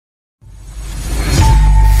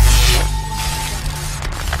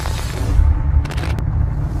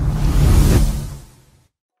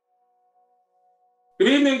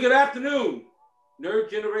evening, good afternoon,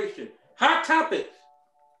 Nerd Generation. Hot topics.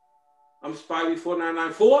 I'm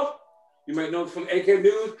Spivey4994. You might know from Egghead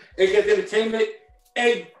News, Egghead Entertainment,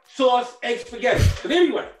 Egg Sauce, Egg Spaghetti. But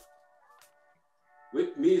anyway,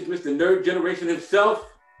 with me is Mr. Nerd Generation himself.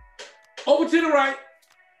 Over to the right,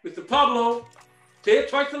 Mr. Pablo. Say it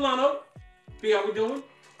twice, Solano. See how we doing?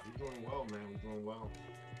 We're doing well, man. We're doing well.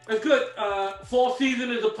 That's good. Fall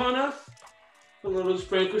season is upon us. A little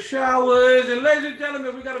sprinkle showers. And ladies and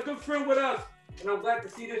gentlemen, we got a good friend with us. And I'm glad to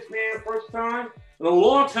see this man first time in a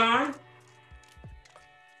long time.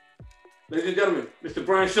 Ladies and gentlemen, Mr.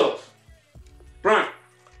 Brian Schulz. Brian,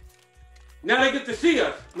 now they get to see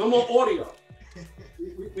us. No more audio.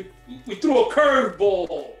 We threw a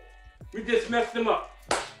curveball. We just messed them up.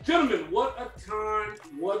 Gentlemen, what a time,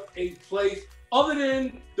 what a place. Other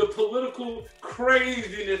than the political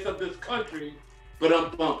craziness of this country, but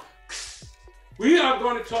we are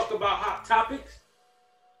going to talk about hot topics.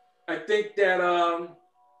 I think that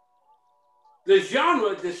the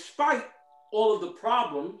genre, despite all of the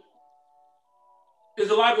problems, is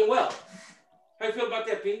alive and well. How you feel about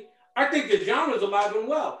that, Pete? I think the genre is alive and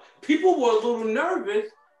well. People were a little nervous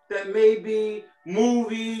that maybe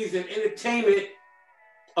movies and entertainment,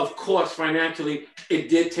 of course, financially, it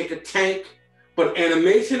did take a tank, but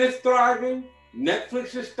animation is thriving,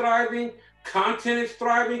 Netflix is thriving, content is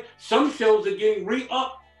thriving. Some shows are getting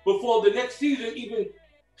re-upped before the next season even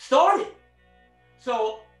started.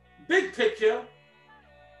 So, big picture,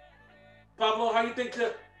 Pablo, how do you think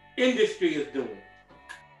the industry is doing?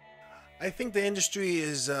 I think the industry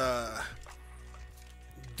is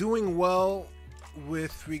doing well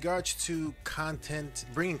with regards to content,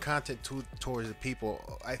 bringing content towards the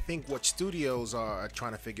people. I think what studios are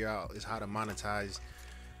trying to figure out is how to monetize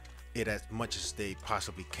it as much as they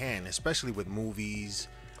possibly can, especially with movies.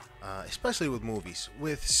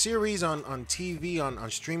 With series on TV,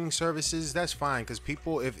 on streaming services, that's fine, because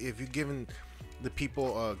people, if you're giving the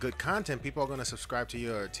people good content, people are going to subscribe to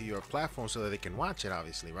your platform so that they can watch it,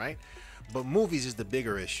 obviously, right? But movies is the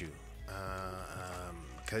bigger issue,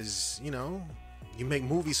 because you make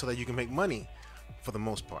movies so that you can make money for the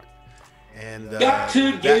most part, and got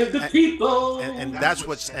to give the people, and that's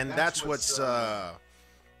what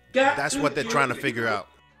they're trying to figure out.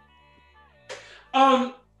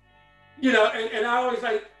 And I always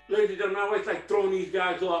like, ladies and gentlemen, I always like throwing these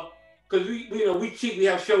guys off because we cheat. We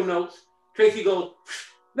have show notes. Tracy goes,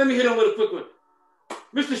 let me hit him with a quick one.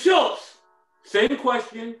 Mr. Schultz, same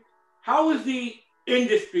question. How is the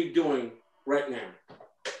industry doing right now,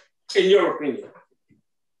 in your opinion?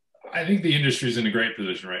 I think the industry is in a great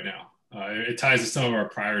position right now. It ties to some of our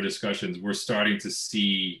prior discussions. We're starting to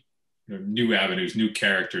see new avenues, new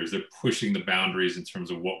characters. They're pushing the boundaries in terms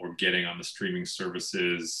of what we're getting on the streaming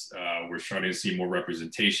services. We're starting to see more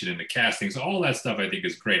representation in the casting. So all that stuff I think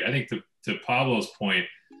is great. I think to Pablo's point,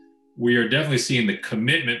 we are definitely seeing the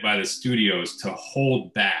commitment by the studios to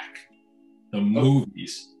hold back the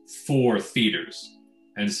movies for theaters.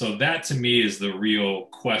 And so that to me is the real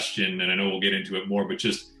question. And I know we'll get into it more, but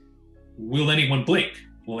just, will anyone blink?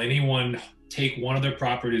 Will anyone take one of their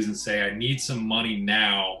properties and say, I need some money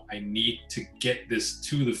now. I need to get this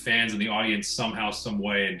to the fans and the audience somehow, some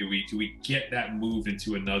way. And do we get that moved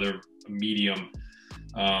into another medium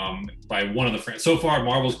by one of the friends? So far,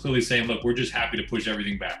 Marvel's clearly saying, look, we're just happy to push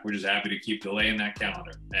everything back. We're just happy to keep delaying that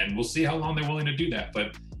calendar. And we'll see how long they're willing to do that.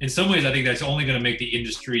 But in some ways, I think that's only going to make the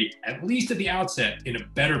industry, at least at the outset, in a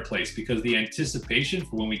better place, because the anticipation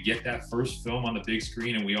for when we get that first film on the big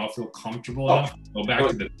screen and we all feel comfortable enough to go back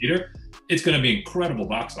to the theater, it's going to be incredible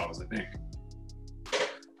box office, I think.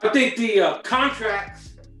 I think the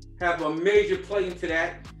contracts have a major play into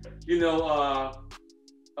that.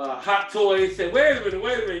 Hot Toys said, wait a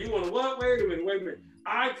minute, you want to what? Wait a minute.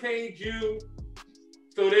 I paid you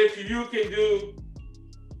so that you can do.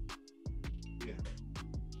 Yeah.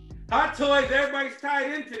 Hot Toys, everybody's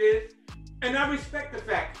tied into this, and I respect the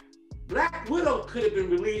fact Black Widow could have been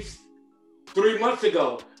released 3 months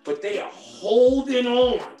ago, but they are holding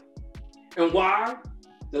on. And why?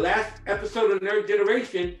 The last episode of Nerd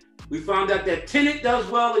Generation, we found out that Tenet does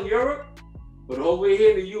well in Europe, but over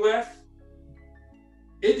here in the US,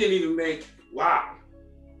 it didn't even make, wow.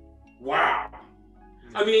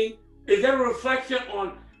 I mean, is that a reflection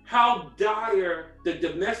on how dire the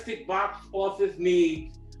domestic box office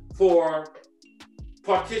needs for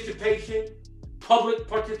participation, public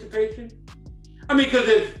participation? I mean, because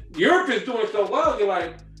if Europe is doing so well, you're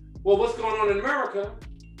like, well, what's going on in America?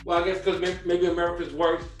 Well, I guess because maybe America's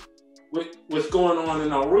worse with what's going on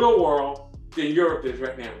in our real world than Europe is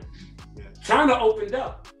right now. Yeah. China opened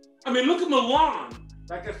up. I mean, look at Milan.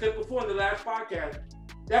 Like I said before in the last podcast,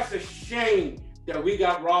 that's a shame that we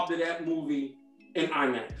got robbed of that movie in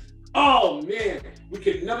IMAX. Oh man, we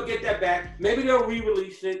could never get that back. Maybe they'll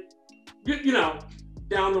re-release it, you know,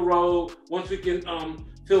 down the road once we can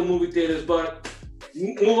fill movie theaters. But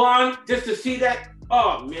Mulan, just to see that,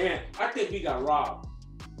 oh man, I think we got robbed.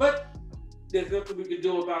 But there's nothing we can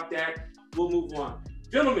do about that. We'll move on.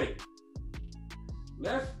 Gentlemen,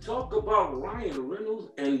 let's talk about Ryan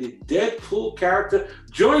Reynolds and the Deadpool character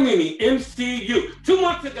joining the MCU. 2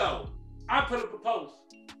 months ago, I put up a post.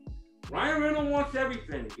 Ryan Reynolds wants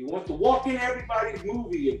everything. He wants to walk in everybody's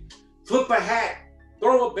movie and flip a hat,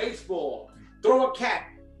 throw a baseball, throw a cap.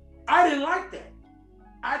 I didn't like that.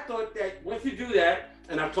 I thought that once you do that,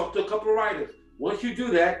 and I've talked to a couple of writers, once you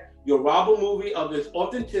do that, you'll rob a movie of its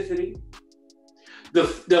authenticity.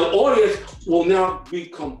 The audience will now be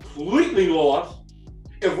completely lost.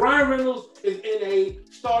 If Ryan Reynolds is in a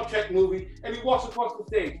Star Trek movie and he walks across the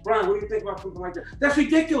stage, Brian, what do you think about something like that? That's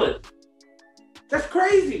ridiculous. That's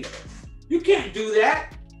crazy. You can't do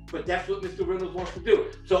that, but that's what Mr. Reynolds wants to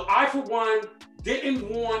do. So I, for one, didn't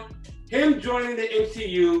want him joining the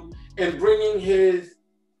MCU and bringing his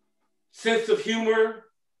sense of humor,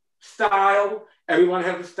 style, everyone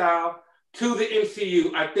has a style, to the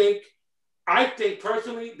MCU. I think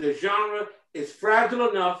personally, the genre is fragile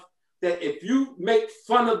enough that if you make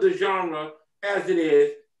fun of the genre as it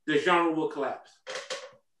is, the genre will collapse.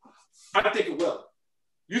 I think it will.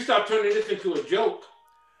 You start turning this into a joke,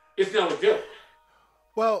 it's not a joke.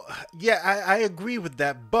 Well, yeah, I agree with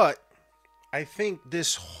that, but I think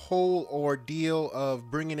this whole ordeal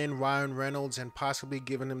of bringing in Ryan Reynolds and possibly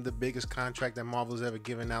giving him the biggest contract that Marvel's ever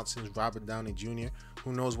given out since Robert Downey Jr.,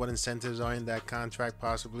 who knows what incentives are in that contract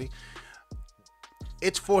possibly,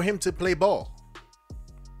 it's for him to play ball,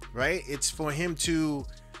 right? It's for him to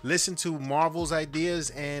listen to Marvel's ideas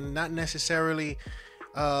and not necessarily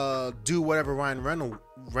do whatever Ryan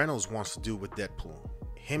Reynolds wants to do with Deadpool.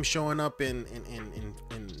 Him showing up in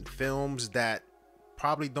films that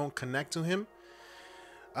probably don't connect to him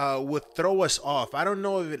would throw us off. I don't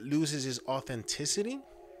know if it loses its authenticity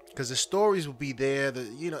because the stories will be there.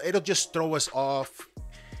 It'll just throw us off,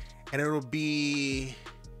 and it'll be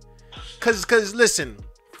because listen,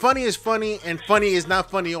 funny is funny, and funny is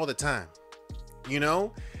not funny all the time,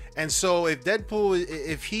 And so if Deadpool,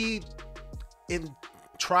 if he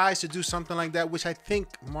tries to do something like that, which I think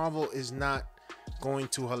Marvel is not going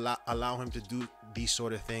to allow him to do these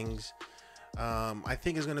sort of things, I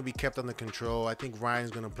think it's going to be kept under control. I think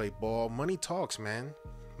Ryan's going to play ball. Money talks, man.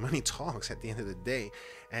 Money talks at the end of the day.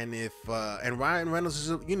 And if and Ryan Reynolds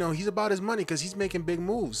is, he's about his money because he's making big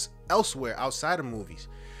moves elsewhere outside of movies.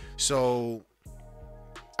 So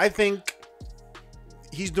I think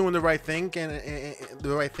he's doing the right thing,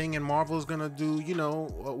 and Marvel is gonna do,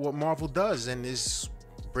 what Marvel does, and is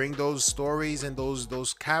bring those stories and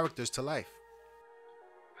those characters to life.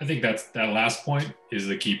 I think that last point is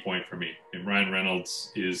the key point for me. And Ryan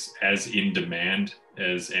Reynolds is as in demand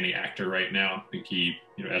as any actor right now. I think he,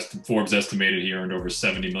 Forbes estimated he earned over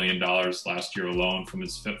 $70 million last year alone from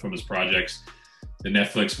his projects. The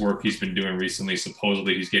Netflix work he's been doing recently,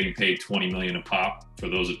 supposedly he's getting paid $20 million a pop for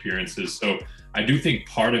those appearances. So I do think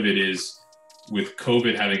part of it is, with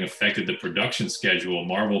COVID having affected the production schedule,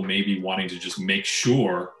 Marvel may be wanting to just make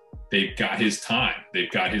sure they've got his time,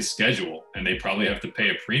 they've got his schedule, and they probably have to pay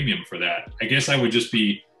a premium for that. I guess I would just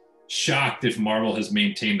be shocked if Marvel has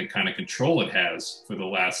maintained the kind of control it has for the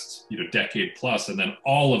last decade plus, and then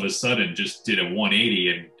all of a sudden just did a 180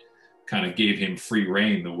 and kind of gave him free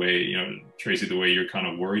reign the way, Tracy, the way you're kind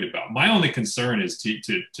of worried about. My only concern is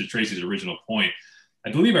to Tracy's original point.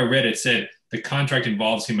 I believe I read it said the contract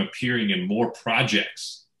involves him appearing in more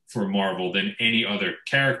projects for Marvel than any other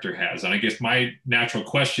character has. And I guess my natural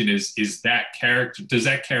question is does that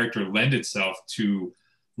character lend itself to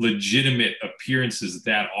legitimate appearances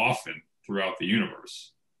that often throughout the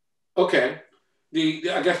universe? Okay.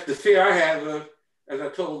 I guess the fear I have, as I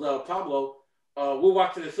told Pablo, we're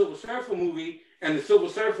watching the Silver Surfer movie, and the Silver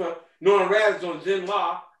Surfer, Norman Reedus on Zen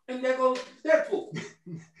La, and there goes Deadpool.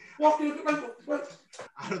 Walking, what?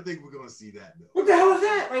 I don't think we're going to see that, though. What the hell is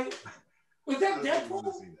that? Was that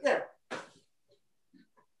Deadpool? Yeah.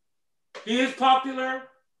 He is popular.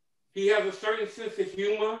 He has a certain sense of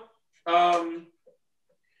humor.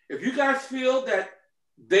 If you guys feel that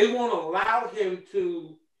they won't allow him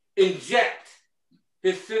to inject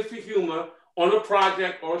his sense of humor on a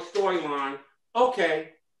project or a storyline,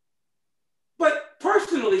 okay. But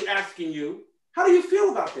personally asking you, how do you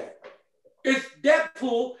feel about that? It's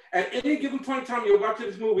Deadpool. At any given point in time you're watching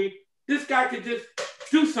this movie, this guy could just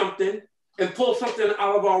do something and pull something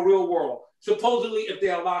out of our real world, supposedly, if they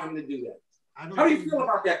allow him to do that. How do you feel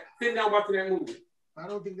about that, sitting down watching that movie? I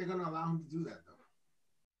don't think they're going to allow him to do that, though.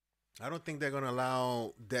 I don't think they're gonna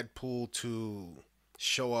allow Deadpool to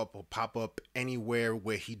show up or pop up anywhere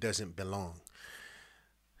where he doesn't belong.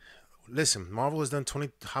 Listen, Marvel has done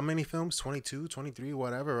 20, how many films? 22, 23,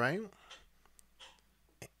 whatever, right?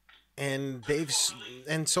 And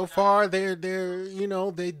and so far they're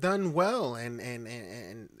they've done well, and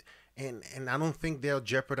I don't think they'll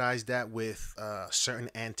jeopardize that with certain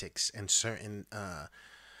antics and certain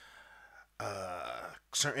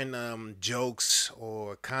jokes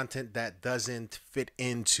or content that doesn't fit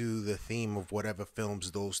into the theme of whatever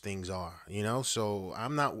films those things are, so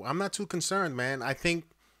I'm not too concerned, man. I think,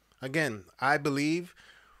 again, I believe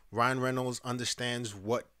Ryan Reynolds understands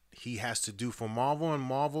what he has to do for Marvel, and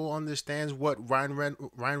Marvel understands what Ryan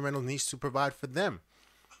Reynolds needs to provide for them.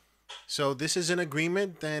 So this is an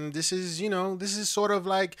agreement, and this is sort of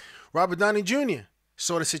like Robert Downey Jr.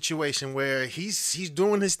 sort of situation where he's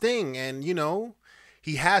doing his thing, and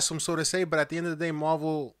he has some sort of say, but at the end of the day,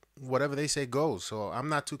 Marvel, whatever they say goes. So I'm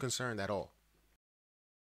not too concerned at all.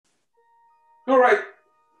 All right.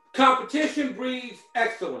 Competition breeds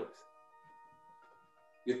excellence.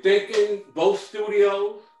 You're thinking both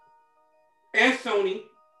studios and Sony,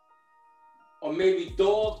 or maybe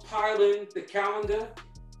dogpiling the calendar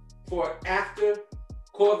for after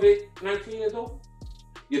COVID-19 is over?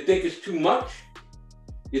 You think it's too much?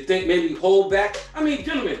 You think maybe hold back? I mean,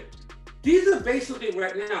 gentlemen, these are basically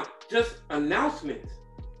right now just announcements.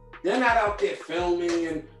 They're not out there filming,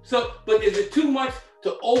 and so, but is it too much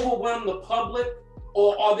to overwhelm the public?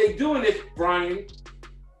 Or are they doing this, Brian,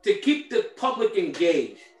 to keep the public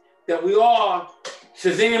engaged? That we are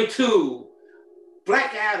Shazam 2,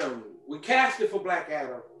 Black Adam, we cast it for Black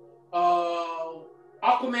Adam,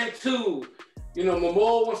 Aquaman 2,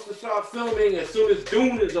 Momoa wants to start filming as soon as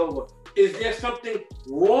Dune is over. Is there something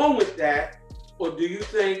wrong with that? Or do you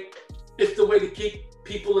think it's the way to keep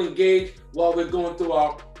people engaged while we're going through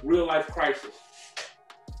our real life crisis?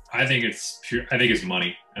 I think it's pure. I think it's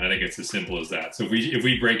money, and I think it's as simple as that. So if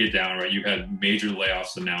we break it down, right, you've had major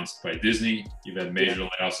layoffs announced by Disney, you've had major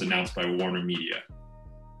layoffs announced by Warner Media.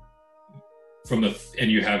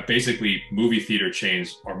 And you have basically movie theater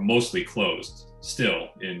chains are mostly closed still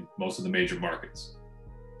in most of the major markets.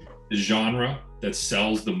 The genre that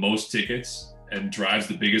sells the most tickets and drives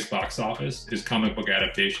the biggest box office is comic book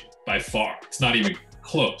adaptation by far. It's not even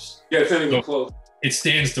close. Yeah, it's not even close. It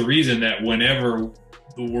stands to reason that whenever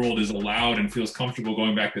the world is allowed and feels comfortable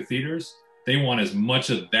going back to theaters, they want as much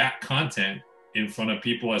of that content in front of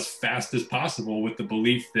people as fast as possible, with the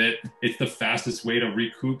belief that it's the fastest way to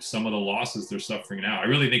recoup some of the losses they're suffering now. I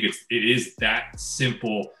really think it is that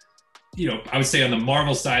simple. I would say on the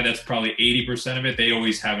Marvel side, that's probably 80% of it. They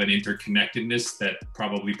always have an interconnectedness that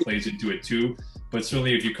probably plays into it too. But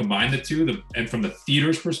certainly if you combine the two, and from the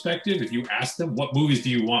theater's perspective, if you ask them, what movies do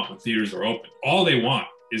you want when theaters are open? All they want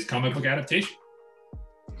is comic book adaptation.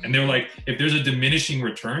 And they're like, if there's a diminishing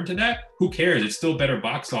return to that, who cares? It's still better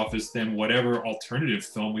box office than whatever alternative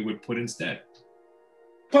film we would put instead.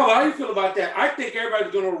 Paul, how do you feel about that? I think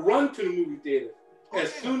everybody's going to run to the movie theater.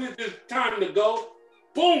 As soon as it's time to go,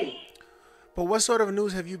 boom. But what sort of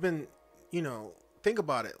news have you been, think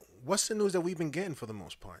about it. What's the news that we've been getting for the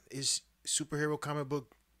most part? Is superhero comic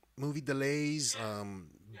book movie delays,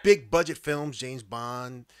 big budget films, James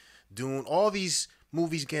Bond, Dune, all these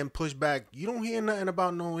movies getting pushed back. You don't hear nothing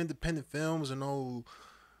about no independent films or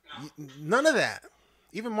none of that.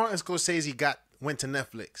 Even Martin Scorsese went to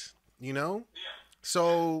Netflix,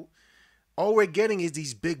 So all we're getting is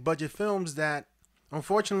these big budget films that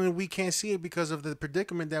unfortunately we can't see it because of the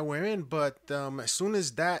predicament that we're in. But as soon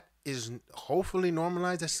as that is hopefully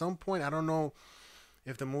normalized at some point, I don't know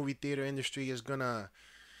if the movie theater industry is I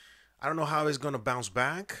don't know how it's gonna bounce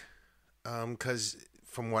back, because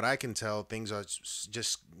from what I can tell, things are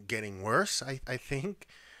just getting worse, I think.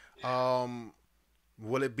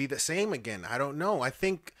 Will it be the same again? I don't know. I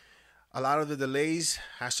think a lot of the delays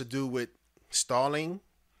has to do with stalling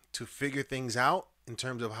to figure things out in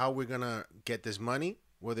terms of how we're going to get this money,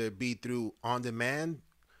 whether it be through on-demand,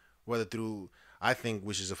 whether through, I think,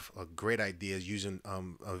 which is a great idea, is using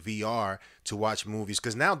a VR to watch movies.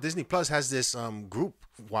 Because now Disney Plus has this group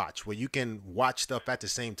watch where you can watch stuff at the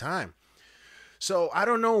same time. So I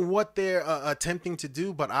don't know what they're attempting to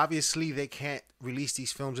do, but obviously they can't release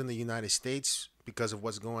these films in the United States because of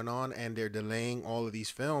what's going on, and they're delaying all of these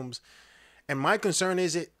films. And my concern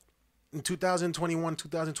is, in 2021,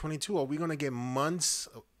 2022, are we going to get months?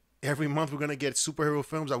 Every month we're going to get superhero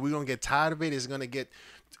films. Are we going to get tired of it? Is it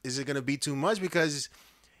going to be too much? Because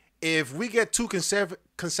if we get two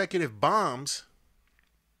consecutive bombs,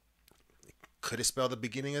 could it spell the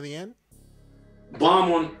beginning of the end?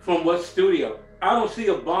 Bomb from what studio? I don't see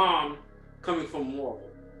a bomb coming from Marvel.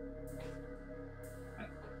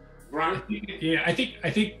 Brian? Yeah, I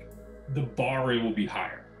think the bar will be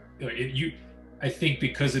higher. I think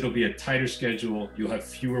because it'll be a tighter schedule, you'll have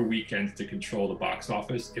fewer weekends to control the box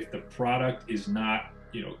office. If the product is not,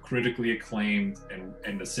 critically acclaimed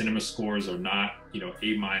and the cinema scores are not,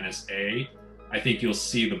 A-, I think you'll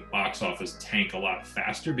see the box office tank a lot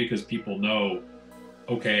faster because people know,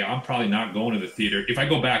 okay, I'm probably not going to the theater. If I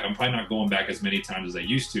go back, I'm probably not going back as many times as I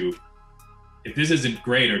used to. If this isn't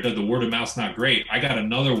great or the word of mouth's not great, I got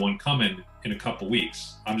another one coming in a couple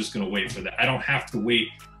weeks. I'm just going to wait for that. I don't have to wait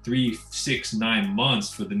 3, 6, 9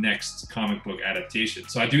 months for the next comic book adaptation.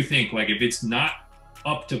 So I do think like if it's not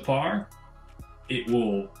up to par,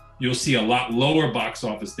 you'll see a lot lower box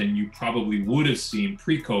office than you probably would have seen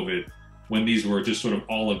pre-COVID when these were just sort of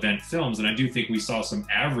all event films. And I do think we saw some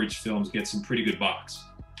average films get some pretty good box.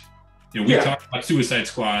 We talked about Suicide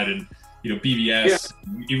Squad and BVS.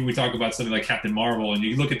 Even we talk about something like Captain Marvel, and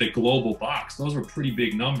you look at the global box; those were pretty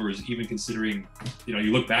big numbers, even considering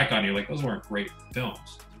you look back on it, you're like those weren't great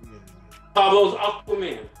films. Pablo's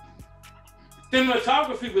Aquaman.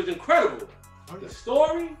 Cinematography was incredible. The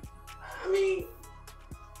story, I mean,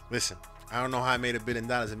 listen, I don't know how it made $1 billion.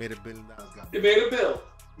 It made $1 billion. It made a bill.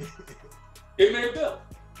 It made a bill.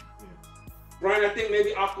 Brian, I think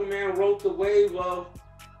maybe Aquaman rode the wave of,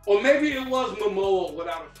 or maybe it was Momoa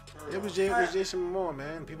without a. It was Jason Momoa,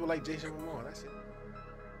 man. People like Jason Momoa. That's it.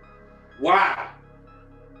 Wow.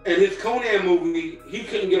 And his Conan movie, he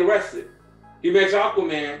couldn't get arrested. He makes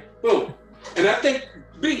Aquaman, boom. And I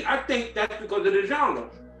think that's because of the genre.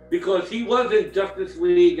 Because he was in Justice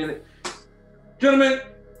League. And gentlemen,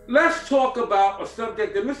 let's talk about a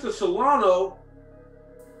subject that Mr. Solano,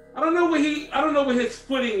 I don't know where his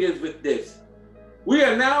footing is with this. We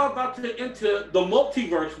are now about to enter the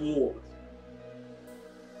multiverse wars.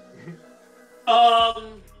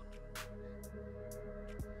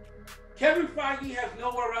 Kevin Feige has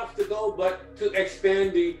nowhere else to go but to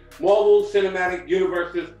expand the Marvel Cinematic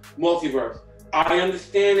Universe's multiverse. I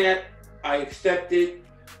understand that. I accept it.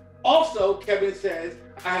 Also, Kevin says,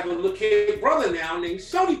 I have a little kid brother now named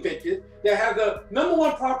Sony Pictures that has a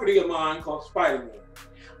 #1 property of mine called Spider-Man.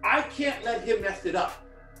 I can't let him mess it up.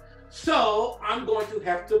 So I'm going to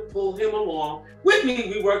have to pull him along with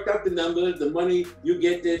me. We worked out the numbers, the money, you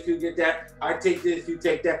get this, you get that. I take this, you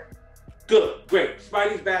take that. Good, great.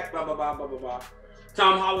 Spidey's back, blah, blah, blah, blah, blah, blah.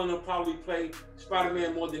 Tom Holland will probably play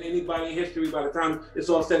Spider-Man more than anybody in history by the time it's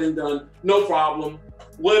all said and done. No problem,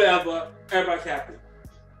 whatever, everybody's happy.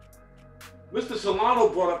 Mr. Solano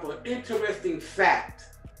brought up an interesting fact,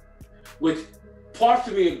 which parts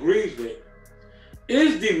of me agrees with.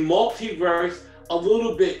 Is the multiverse a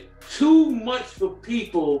little bit too much for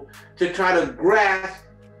people to try to grasp,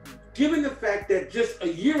 given the fact that just a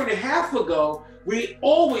year and a half ago, we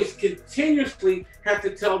always continuously have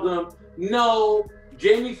to tell them, no,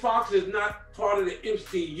 Jamie Foxx is not part of the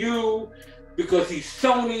MCU because he's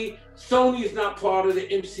Sony. Sony is not part of the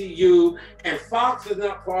MCU, and Fox is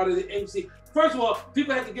not part of the MCU. First of all,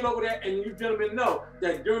 people had to get over that, and you gentlemen know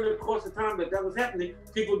that during the course of time that was happening,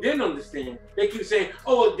 people didn't understand. They keep saying,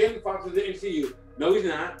 oh, well, Jamie Foxx is the MCU. No, he's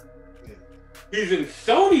not. He's in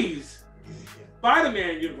Sony's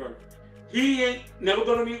Spider-Man universe. He ain't never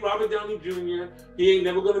gonna meet Robert Downey Jr. He ain't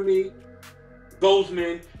never gonna meet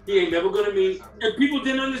Boseman. He ain't never gonna meet, and people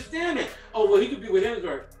didn't understand it. Oh, well, he could be with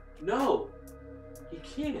Hemsworth. No, he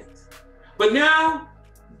can't. But now,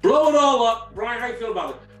 blow it all up. Brian, how you feel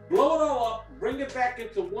about it? Blow it all up, bring it back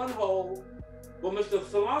into one whole. But Mr.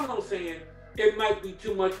 Solano's saying it might be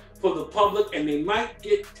too much for the public and they might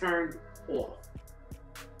get turned off.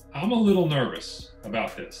 I'm a little nervous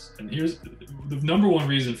about this. And here's the #1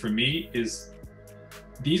 reason for me is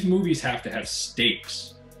these movies have to have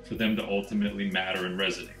stakes for them to ultimately matter and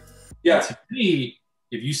resonate. Yeah. And to me,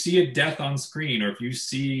 if you see a death on screen or if you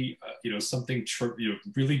see something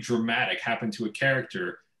really dramatic happen to a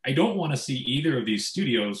character, I don't want to see either of these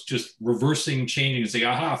studios just reversing, changing, and say,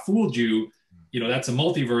 aha, fooled you. That's a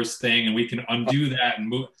multiverse thing, and we can undo that and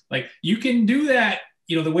move. Like, you can do that,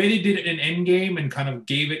 the way they did it in Endgame and kind of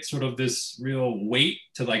gave it sort of this real weight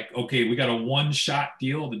to like, okay, we got a one-shot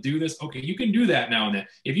deal to do this. Okay, you can do that now and then.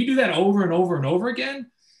 If you do that over and over and over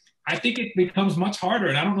again, I think it becomes much harder.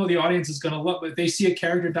 And I don't know the audience is going to love, but if they see a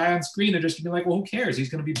character die on screen, they're just going to be like, well, who cares? He's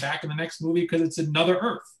going to be back in the next movie because it's another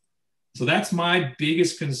Earth. So that's my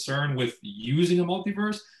biggest concern with using a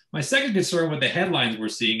multiverse. My second concern with the headlines we're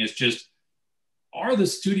seeing is just, are the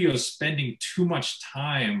studios spending too much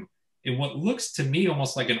time in what looks to me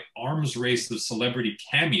almost like an arms race of celebrity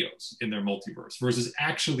cameos in their multiverse versus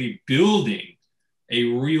actually building a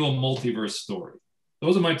real multiverse story?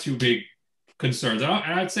 Those are my two big concerns. And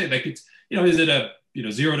I'd say like it's, is it a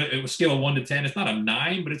 0 to a scale of 1 to 10. It's not a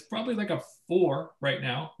 9, but it's probably like a 4 right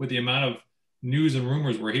now with the amount of news and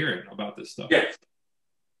rumors we're hearing about this stuff. Yes.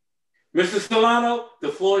 Mr. Solano, the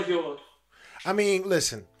floor is yours. I mean,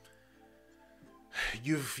 listen.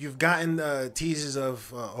 You've gotten teases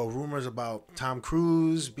of or rumors about Tom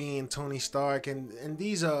Cruise being Tony Stark, and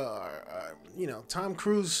these are Tom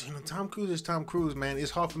Cruise. Tom Cruise is Tom Cruise, man.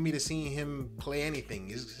 It's hard for me to see him play anything.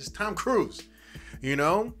 It's Tom Cruise,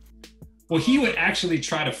 Well, he would actually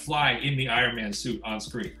try to fly in the Iron Man suit on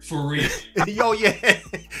screen for real. Yo, yeah,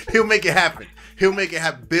 he'll make it happen. He'll make it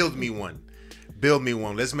happen. Build me one.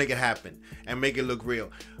 Let's make it happen and make it look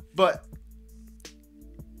real. But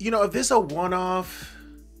if it's a one-off,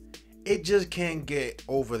 it just can't get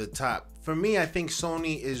over the top. For me, I think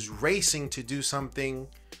Sony is racing to do something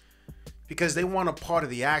because they want a part of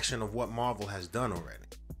the action of what Marvel has done already.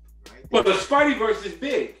 But the Spideyverse is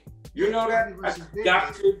big. You know that?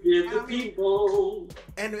 Got to give the people.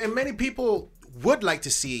 And many people would like to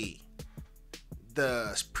see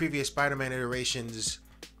the previous Spider-Man iterations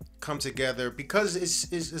come together because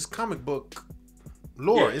it's comic book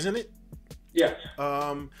lore, isn't it? Yeah.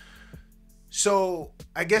 So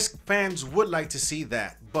I guess fans would like to see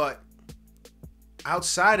that, but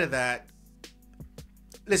outside of that,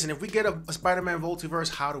 listen, if we get a Spider-Man Multiverse,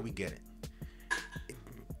 how do we get it?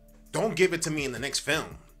 Don't give it to me in the next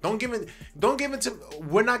film. Don't give it to.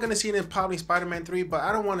 We're not gonna see it in probably Spider-Man 3, but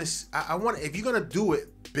I don't want to. I want, if you're gonna do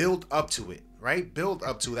it, build up to it, right? Build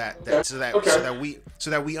up to that, so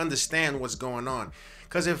that we understand what's going on.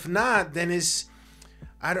 Because if not, then it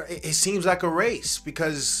seems like a race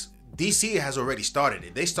because DC has already started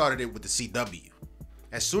it. They started it with the CW.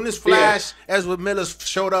 As soon as Flash, Ezra Miller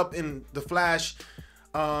showed up in the Flash,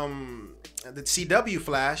 the CW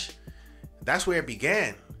Flash, that's where it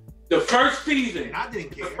began. The first season. And I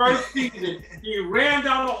didn't care. The first season. He ran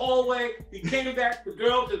down the hallway. He came back. The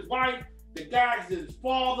girl's his wife. The guy's his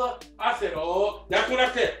father. I said, "Oh, that's what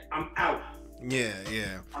I said. I'm out." Yeah.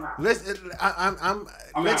 I'm out.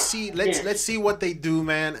 Let's see what they do,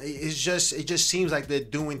 man. It just seems like they're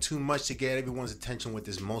doing too much to get everyone's attention with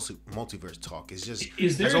this multiverse talk. It's just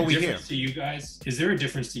is there a difference to you guys? Is there a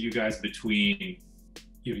difference to you guys between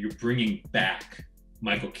you're bringing back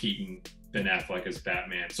Michael Keaton, Ben Affleck as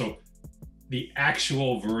Batman, so the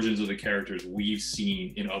actual versions of the characters we've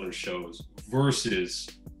seen in other shows versus,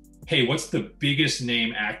 hey, what's the biggest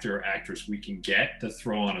name actor or actress we can get to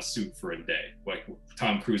throw on a suit for a day? Like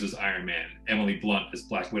Tom Cruise as Iron Man, Emily Blunt as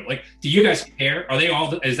Black Widow. Like, do you guys care? Are they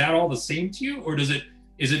all? Is that all the same to you, or does it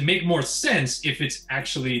make more sense if it's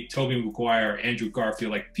actually Tobey Maguire, Andrew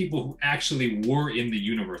Garfield, like people who actually were in the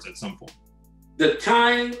universe at some point? The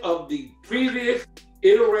time of the previous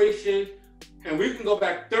iteration, and we can go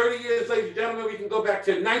back 30 years, ladies and gentlemen, we can go back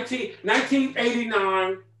to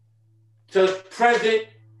 1989 to present,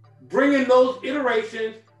 bringing those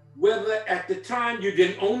iterations, whether at the time you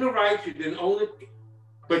didn't own the rights, you didn't own it,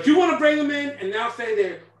 but you want to bring them in and now say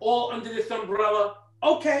they're all under this umbrella,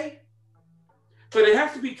 okay. But it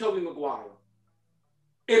has to be Tobey Maguire.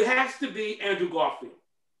 It has to be Andrew Garfield.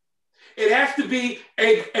 It has to be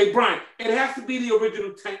a Brian. It has to be the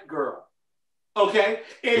original Tank Girl. Okay?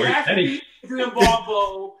 It has to be Adrian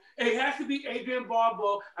Barbeau. It has to be Adrian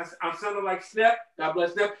Barbeau. I'm sounding like Snap. God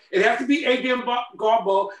bless Snap. It has to be Adrian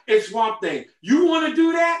Barbeau and Swamp Thing. You want to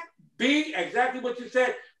do that? Be exactly what you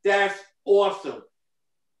said. That's awesome.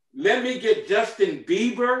 Let me get Justin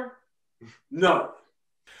Bieber? No.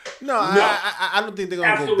 I don't think they're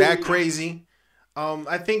going to go that crazy.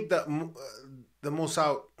 I think the most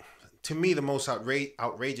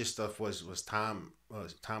outrageous stuff was Tom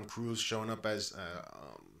Cruise showing up as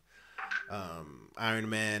Iron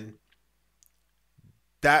Man.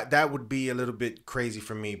 That would be a little bit crazy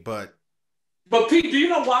for me, but Pete, do you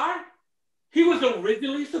know why? He was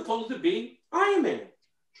originally supposed to be Iron Man.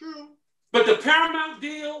 True. But the Paramount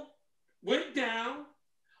deal went down.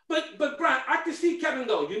 But Brian, I can see Kevin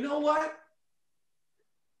go, you know what?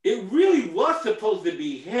 It really was supposed to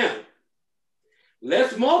be him.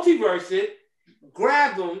 Let's multiverse it,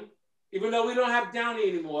 grab him, even though we don't have Downey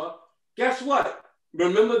anymore. Guess what?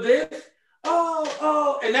 Remember this?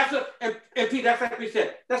 Oh, and and Pete, that's like we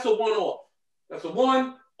said, that's a one-off. That's a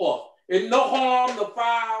one-off. And no harm, no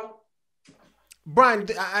foul. Brian,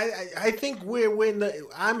 I think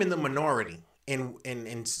I'm in the minority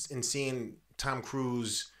in seeing Tom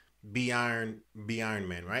Cruise be Iron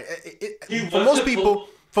Man, right? For most people,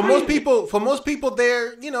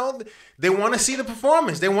 they're, they want to see the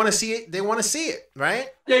performance. They want to see it. They want to see it, right?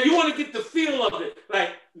 Yeah, you want to get the feel of it.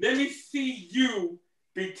 Like, let me see you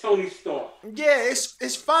be Tony Stark. Yeah,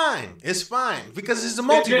 it's fine. It's fine because it's a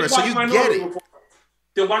multiverse, so you get it.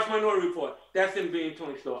 Then watch Minority Report. That's him being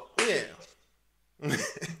Tony Stark. Yeah.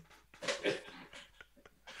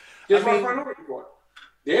 Just my Minority Report.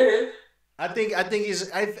 There it is. I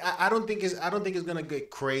don't think it's gonna get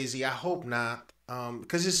crazy. I hope not.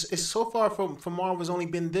 Because it's so far from Marvel's only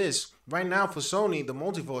been this. Right now for Sony, the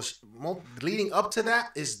multiverse leading up to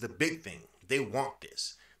that is the big thing. They want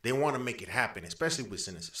this. They want to make it happen, especially with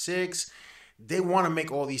Sinister Six. They want to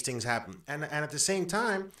make all these things happen. And at the same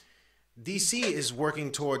time, DC is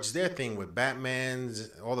working towards their thing with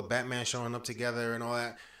all the Batman showing up together and all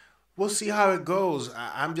that. We'll see how it goes.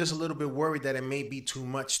 I'm just a little bit worried that it may be too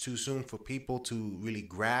much too soon for people to really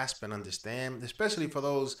grasp and understand, especially for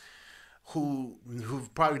those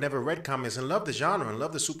who've probably never read comics and love the genre and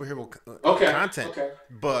love the superhero content. Okay.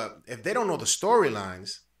 But if they don't know the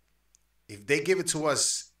storylines, if they give it to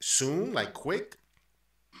us soon, like quick,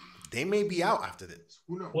 they may be out after this.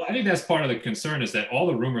 Well, I think that's part of the concern is that all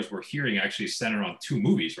the rumors we're hearing actually center on 2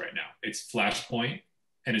 movies right now. It's Flashpoint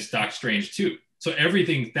and it's Doc Strange 2. So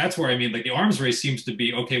everything, that's where I mean, like the arms race seems to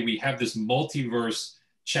be, okay, we have this multiverse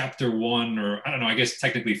chapter 1, or I don't know, I guess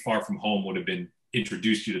technically Far From Home would have been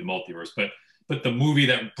introduced you to the multiverse, but the movie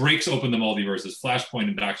that breaks open the multiverse is Flashpoint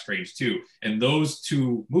and Doc Strange 2. And those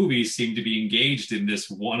 2 movies seem to be engaged in this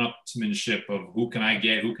one-upsmanship of who can I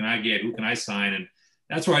get, who can I sign? And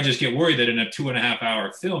that's where I just get worried that in a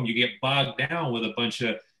 2.5-hour film, you get bogged down with a bunch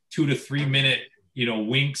of 2 to 3 minute,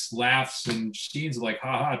 winks, laughs, and scenes like,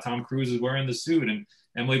 haha, Tom Cruise is wearing the suit and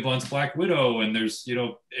Emily Blunt's Black Widow. And there's,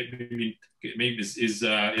 maybe is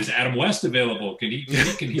Adam West available? Can he?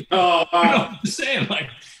 I'm just saying,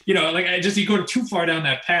 you go too far down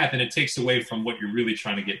that path and it takes away from what you're really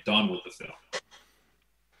trying to get done with the film.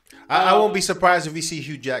 I won't be surprised if we see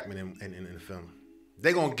Hugh Jackman in the film.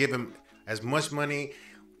 They're going to give him as much money.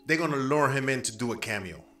 They're going to lure him in to do a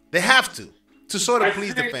cameo. They have to sort of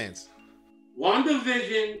please the fans.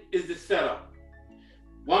 WandaVision is the setup.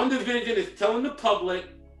 WandaVision is telling the public,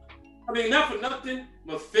 I mean, not for nothing,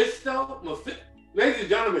 Mephisto, ladies and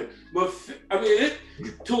gentlemen,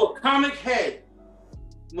 to a comic head,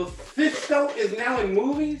 Mephisto is now in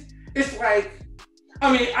movies. It's like,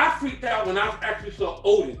 I freaked out when I actually saw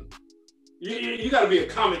Odin. You got to be a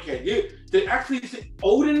comic head. To actually see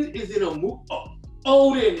Odin is in a movie.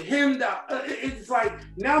 Odin, it's like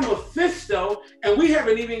now Mephisto, and we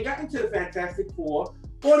haven't even gotten to the Fantastic Four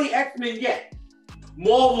or the X-Men yet.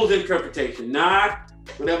 Marvel's interpretation, not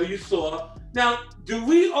whatever you saw. Now, do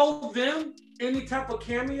we owe them any type of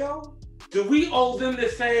cameo? Do we owe them to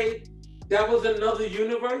say that was another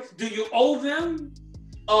universe? Do you owe them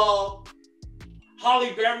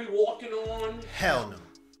Holly Berry walking on? Hell no.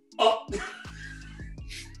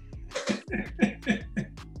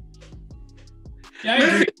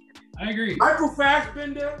 Yeah, I agree. Michael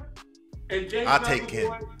Fassbender and James. I'll take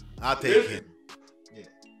him. Yeah.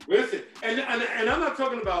 Listen, and I'm not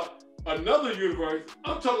talking about another universe.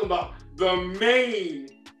 I'm talking about the main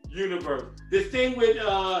universe. This thing with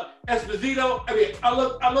Esposito.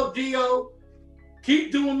 I love Dio.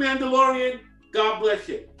 Keep doing Mandalorian. God bless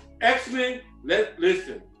you. X-Men.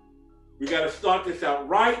 Listen. We got to start this out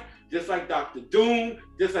right. Just like Doctor Doom.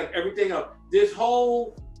 Just like everything else. This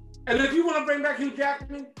whole. And if you want to bring back Hugh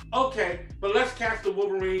Jackman, okay, but let's cast the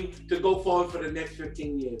Wolverine to go forward for the next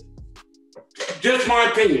 15 years. Just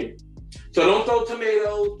my opinion. So don't throw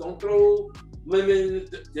tomatoes, don't throw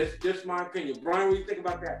lemons. Just my opinion. Brian, what do you think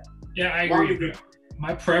about that? Yeah, I agree.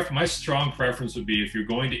 My strong preference would be if you're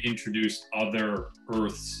going to introduce other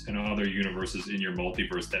Earths and other universes in your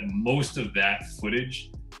multiverse, that most of that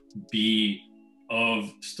footage be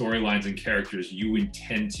of storylines and characters you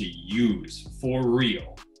intend to use for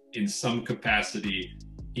real in some capacity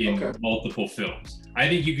in multiple films. I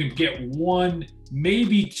think you can get 1,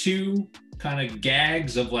 maybe 2 kind of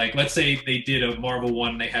gags of, like, let's say they did a Marvel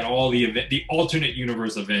one, they had all the alternate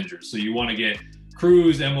universe Avengers. So you want to get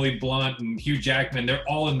Cruise, Emily Blunt, and Hugh Jackman, they're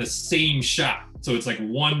all in the same shot. So it's like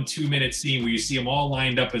 1 2-minute scene where you see them all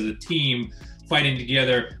lined up as a team fighting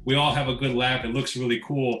together. We all have a good laugh. It looks really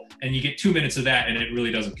cool. And you get 2 minutes of that and it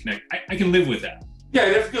really doesn't connect. I can live with that. Yeah,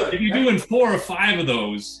 that's good. If you're doing 4 or 5 of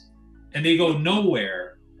those and they go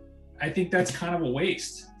nowhere, I think that's kind of a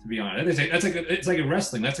waste, to be honest. It's like a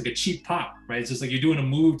wrestling. That's like a cheap pop, right? It's just like you're doing a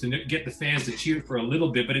move to get the fans to cheer for a little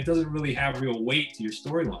bit, but it doesn't really have real weight to your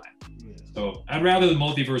storyline. Yeah. So I'd rather the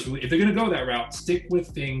multiverse, if they're going to go that route, stick with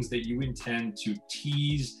things that you intend to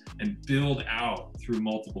tease and build out through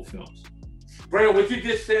multiple films. Brian, what you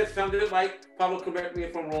just said sounded like, Pablo, correct me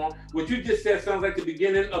if I'm wrong, what you just said sounds like the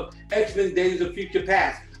beginning of X-Men Days of Future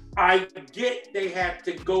Past. I get they have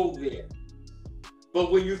to go there. But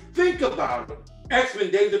when you think about it,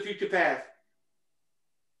 X-Men Days of Future Past,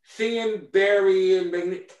 seeing Barry and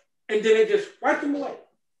and then they just wipe them away.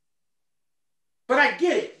 But I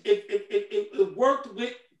get it. It worked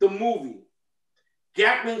with the movie.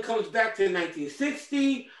 Jackman comes back to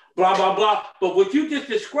 1960, blah, blah, blah. But what you just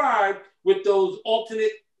described with those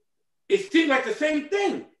alternate, it seems like the same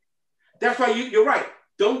thing. That's why you're right.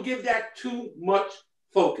 Don't give that too much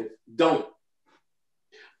focus. Don't.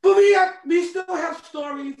 But we still have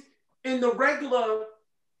stories in the regular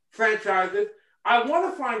franchises. I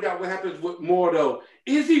want to find out what happens with Mordo.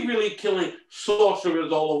 Is he really killing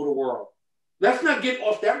sorcerers all over the world? Let's not get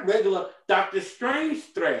off that regular Doctor Strange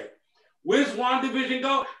thread. Where's WandaVision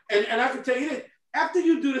go? And I can tell you this, after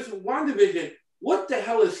you do this with WandaVision, what the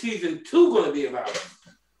hell is season 2 going to be about?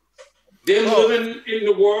 Them living in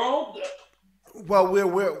the world? Well,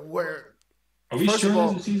 we're Are we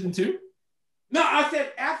sure this is season 2? No, I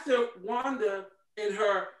said after Wanda in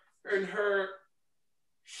her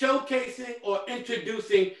showcasing or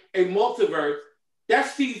introducing a multiverse,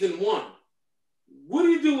 that's season 1. What do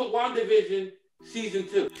you do with WandaVision season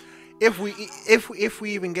 2? If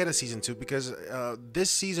we even get a season 2, because this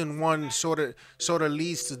season 1 sort of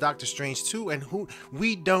leads to Doctor Strange 2, and who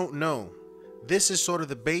we don't know. This is sort of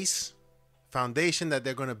the base foundation that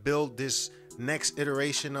they're going to build this next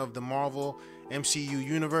iteration of the Marvel MCU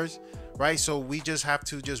universe, right? So we just have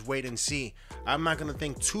to just wait and see. I'm not going to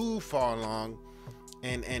think too far along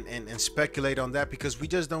and speculate on that, because we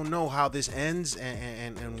just don't know how this ends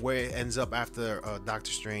and where it ends up after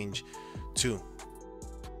Doctor Strange 2.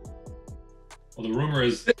 Well, the rumor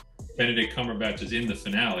is Benedict Cumberbatch is in the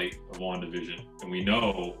finale of WandaVision, and we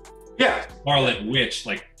know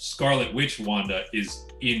Scarlet Witch Wanda is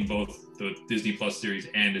in both the Disney Plus series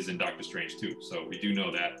and is in Doctor Strange 2. So we do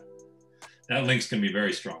know that. That link's going to be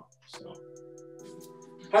very strong. So,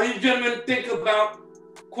 how do you gentlemen think about,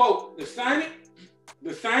 quote, the signing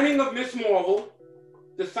of Miss Marvel,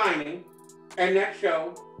 the signing, and that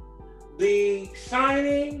show, the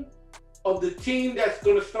signing of the team that's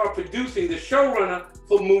going to start producing, the showrunner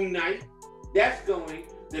for Moon Knight, that's going,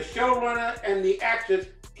 the showrunner and the actress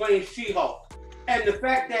playing She-Hulk, and the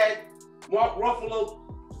fact that Mark Ruffalo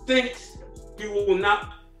thinks he will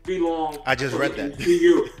not be long. I just read that.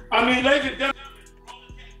 I mean, ladies and gentlemen.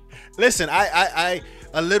 Listen, I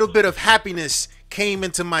a little bit of happiness came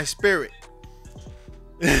into my spirit.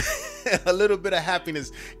 A little bit of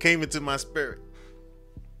happiness came into my spirit.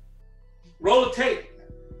 Roll the tape.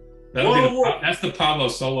 That's the Pablo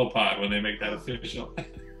solo pod when they make that official.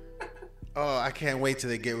 Oh, I can't wait till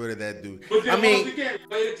they get rid of that dude. But then once again,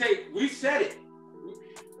 play the tape. We said it.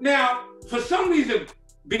 Now, for some reason,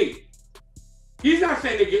 B, he's not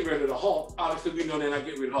saying they get rid of the Hulk. Obviously, we know they're not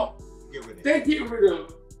getting rid of Hulk. They get rid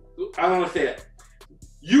of, I don't want to say that.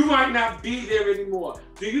 You might not be there anymore.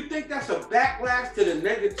 Do you think that's a backlash to the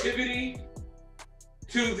negativity,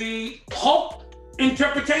 to the Hulk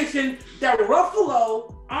interpretation that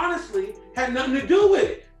Ruffalo, honestly, had nothing to do with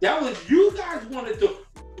it? That was, you guys wanted to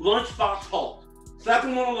lunchbox Hulk. Slap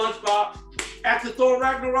him on a lunchbox. After Thor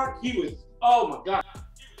Ragnarok, he was, oh my God.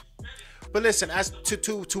 But listen, as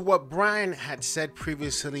to what Brian had said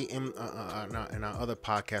previously in our other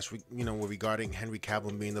podcast, regarding Henry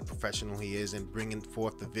Cavill being the professional he is and bringing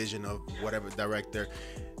forth the vision of whatever director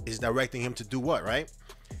is directing him to do what, right?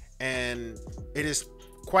 And it is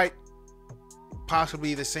quite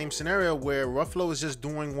possibly the same scenario where Ruffalo is just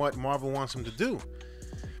doing what Marvel wants him to do.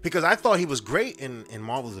 Because I thought he was great in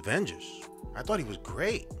Marvel's Avengers. I thought he was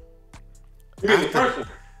great.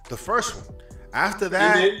 The first one. After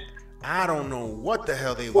that, I don't know what the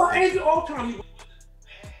hell they were. Well, Age of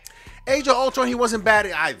Ultron, he wasn't bad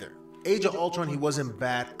either. Age of Ultron, he wasn't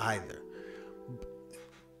bad either.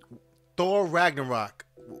 Thor Ragnarok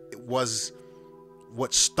was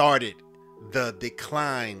what started the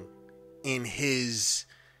decline in his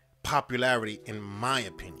popularity, in my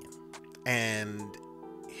opinion. And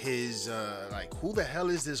his, who the hell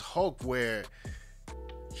is this Hulk where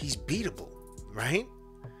he's beatable, right?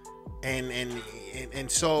 And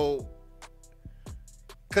so,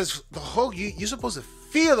 because the Hulk, you're supposed to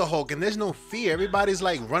fear the Hulk, and there's no fear. Everybody's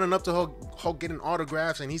like running up to Hulk getting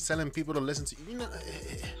autographs, and he's telling people to listen to.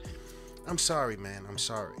 I'm sorry, man. I'm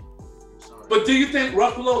sorry. But do you think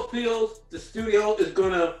Ruffalo feels the studio is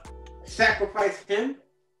gonna sacrifice him?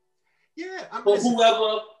 Yeah, or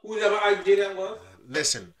whoever idea that was.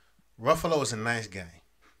 Listen, Ruffalo is a nice guy.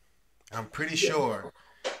 I'm pretty sure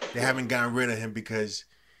they haven't gotten rid of him because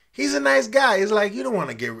he's a nice guy. It's like, you don't want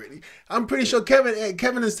to get rid of him. I'm pretty sure Kevin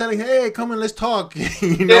is telling him, hey, come in, let's talk.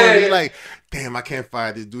 He's like, damn, I can't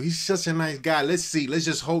fire this dude. He's such a nice guy. Let's see. Let's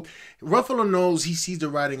just hope. Ruffalo knows, he sees the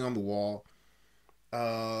writing on the wall.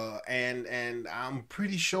 And I'm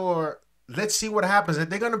pretty sure let's see what happens.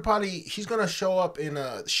 They're gonna probably he's gonna show up in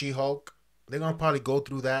She-Hulk. They're gonna probably go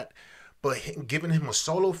through that, but giving him a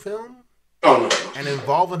solo film and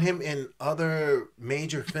involving him in other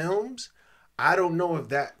major films, I don't know if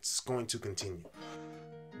that's going to continue.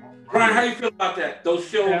 Brian, how you feel about that? Those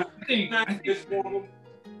shows. Yeah,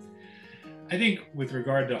 I think with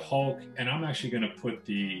regard to Hulk, and I'm actually going to put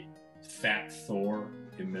the Fat Thor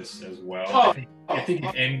in this as well. I think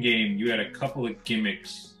in Endgame, you had a couple of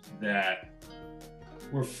gimmicks that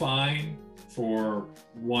were fine for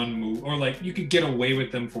one movie, or like you could get away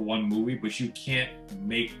with them for one movie, but you can't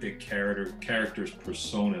make the character's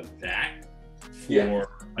persona that for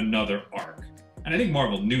another arc. And I think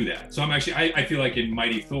Marvel knew that. So I feel like in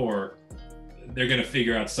Mighty Thor, they're going to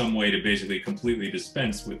figure out some way to basically completely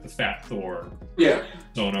dispense with the Fat Thor. Yeah.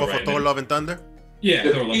 Persona, but for Thor Love and Thunder? Yeah,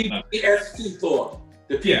 Thor Love and Thunder. The PBS Thor.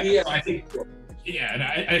 The PBS I think Thor. Yeah, and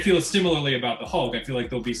I feel similarly about the Hulk. I feel like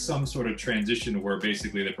there'll be some sort of transition where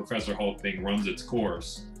basically the Professor Hulk thing runs its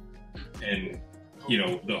course. And, you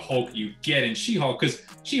know, the Hulk you get in She-Hulk, because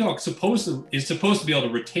She-Hulk is supposed to be able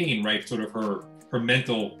to retain, right, sort of her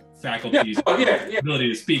mental faculties, ability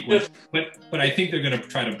to speak. But I think they're going to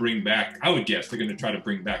try to bring back, I would guess, they're going to try to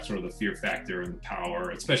bring back sort of the fear factor and the power,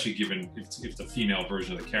 especially given if it's a female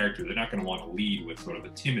version of the character. They're not going to want to lead with sort of a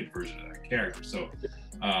timid version of that character. So,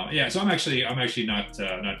 so I'm actually not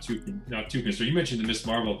too concerned. You mentioned the Miss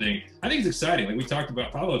Marvel thing. I think it's exciting. Like we talked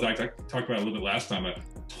about, Pablo talked about it a little bit last time. A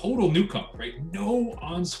total newcomer, right? No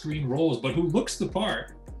on-screen roles, but who looks the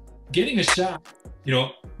part, getting a shot. You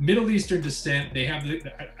know, Middle Eastern descent. They have I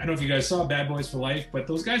don't know if you guys saw Bad Boys for Life, but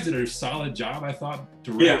those guys did a solid job, I thought,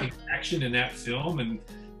 directing action in that film. And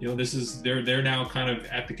you know, they're now kind of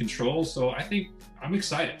at the controls. So I think I'm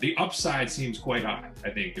excited. The upside seems quite high.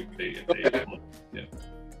 I think if they yeah.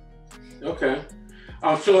 Okay,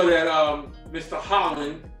 I'm sure that Mr.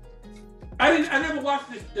 Holland. I never watched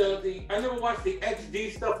I never watched the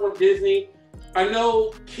XD stuff on Disney. I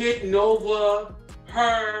know Kid Nova,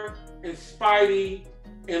 her, and Spidey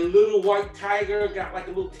and Little White Tiger got like a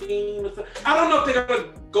little team or something. I don't know if they're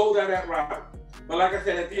gonna go down that route. But like I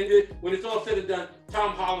said, at the end of it, when it's all said and done,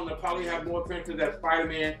 Tom Holland will probably have more appearances as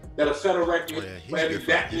Spider-Man that'll set a record. Whether it's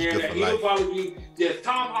Batman, and he'll probably be just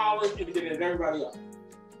Tom Holland and then there's everybody else.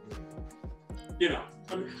 You know,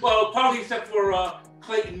 well, probably except for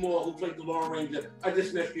Clayton Moore, who played the Lone Ranger. I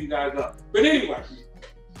just messed you guys up. But anyway,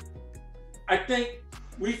 I think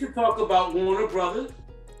we should talk about Warner Brothers.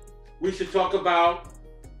 We should talk about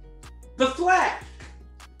The Flash.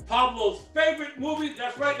 Pablo's favorite movie.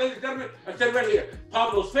 That's right, ladies and gentlemen. I said it right here.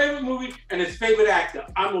 Pablo's favorite movie and his favorite actor.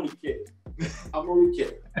 I'm only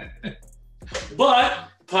kidding. But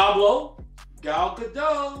Pablo, Gal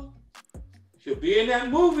Gadot should be in that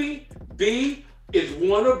movie. B, is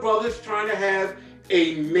Warner Brothers trying to have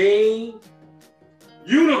a main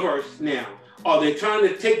universe now? Are they trying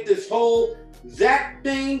to take this whole Zack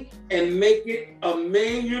thing and make it a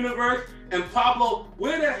main universe? And Pablo,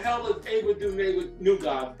 where the hell is Ava DuVernay with New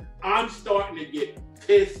Gods? I'm starting to get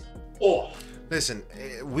pissed off. Listen,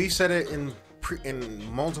 we've said it in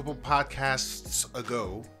multiple podcasts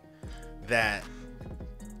ago that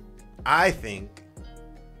I think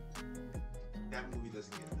that movie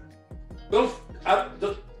doesn't get done.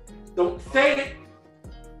 Don't say it.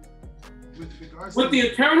 With the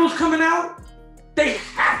Eternals coming out, they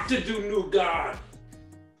have to do New Gods.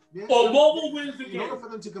 Yeah, or Marvel wins again. In order for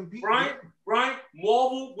them to compete, Brian,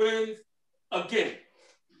 Marvel wins again.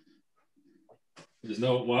 There's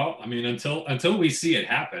no, well, I mean, until we see it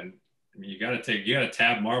happen, I mean, you got to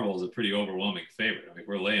tab Marvel as a pretty overwhelming favorite. I mean,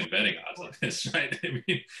 we're laying betting odds on this, right? I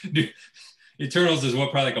mean, Eternals is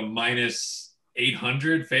probably like a minus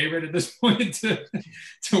 800 favorite at this point to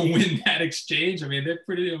win that exchange. I mean, they're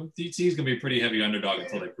pretty. DC's gonna be a pretty heavy underdog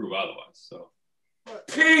until they prove otherwise. So,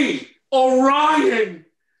 P. Orion,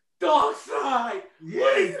 Darkseid,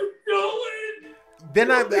 what are you doing?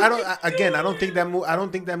 Then I don't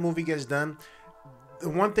think that movie gets done. The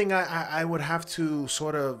one thing I would have to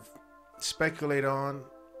sort of speculate on,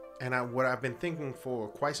 and what I've been thinking for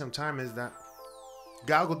quite some time, is that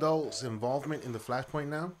Gal Gadot's involvement in the Flashpoint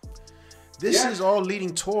now. This is all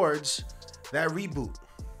leading towards that reboot.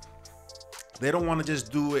 They don't want to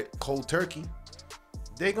just do it cold turkey.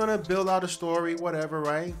 They're gonna build out a story, whatever,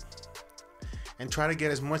 right? And try to get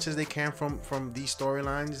as much as they can from these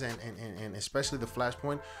storylines and especially the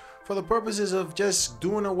Flashpoint, for the purposes of just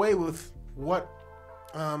doing away with what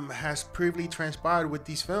has previously transpired with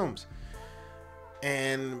these films.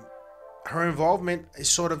 And her involvement is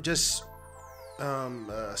sort of just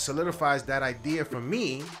solidifies that idea for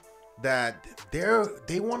me that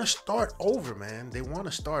they want to start over, man. They want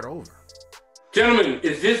to start over. Gentlemen,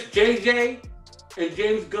 is this JJ and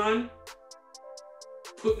James Gunn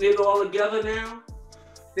putting it all together now?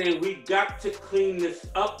 Saying we got to clean this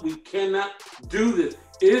up. We cannot do this.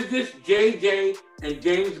 Is this JJ and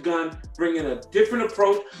James Gunn bringing a different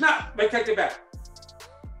approach? Not, but take it back.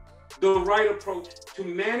 The right approach to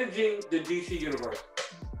managing the DC universe.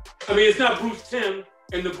 I mean, it's not Bruce Timm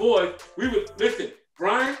and the boys. We would, listen,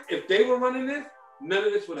 Brian, if they were running this, none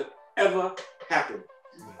of this would have ever happened.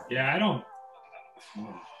 Yeah, I don't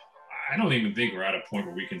even think we're at a point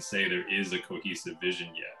where we can say there is a cohesive vision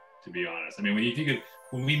yet, to be honest. I mean, when you think of,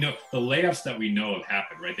 when we know the layoffs that we know have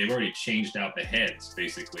happened, right? They've already changed out the heads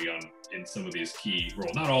basically in some of these key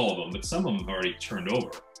roles. Not all of them, but some of them have already turned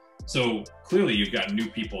over. So clearly you've got new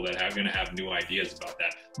people that are going to have new ideas about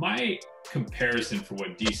that. My comparison for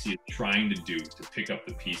what DC is trying to do to pick up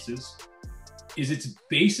the pieces is it's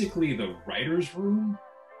basically the writer's room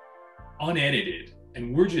unedited,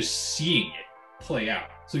 and we're just seeing it play out.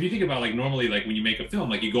 So if you think about, like, normally, like when you make a film,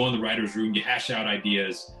 like you go in the writer's room, you hash out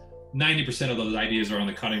ideas, 90% of those ideas are on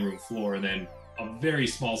the cutting room floor, and then a very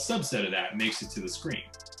small subset of that makes it to the screen.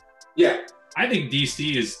 Yeah. I think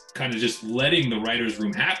DC is kind of just letting the writer's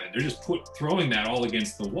room happen. They're just throwing that all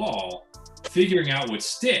against the wall, figuring out what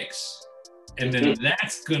sticks, and then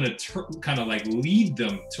that's gonna kind of like lead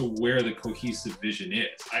them to where the cohesive vision is.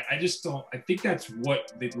 I just don't, I think that's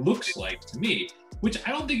what it looks like to me, which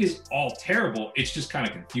I don't think is all terrible. It's just kind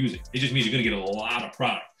of confusing. It just means you're gonna get a lot of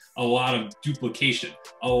product, a lot of duplication,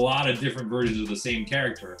 a lot of different versions of the same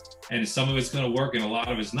character, and some of it's going to work and a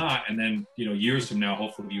lot of it's not. And then, you know, years from now,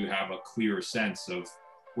 hopefully you have a clearer sense of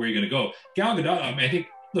where you're going to go. Gal Gadot, I mean, I think,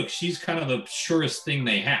 look, she's kind of the surest thing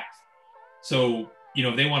they have. So, you know,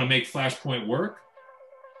 if they want to make Flashpoint work,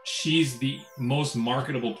 she's the most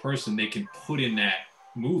marketable person they can put in that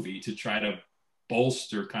movie to try to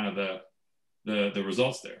bolster kind of the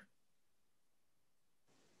results there.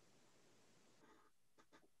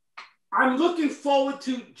 I'm looking forward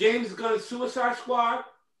to James Gunn's Suicide Squad.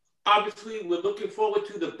 Obviously, we're looking forward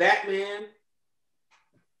to the Batman.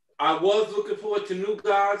 I was looking forward to New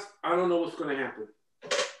Gods. I don't know what's going to happen.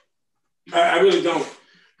 I really don't.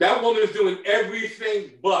 That woman is doing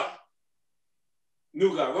everything but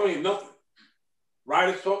New Gods. I don't even nothing.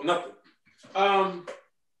 Writer's talk, nothing. How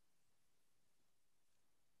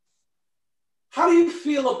do you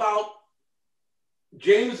feel about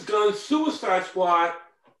James Gunn's Suicide Squad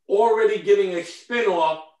already getting a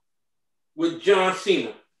spin-off with John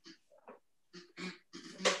Cena?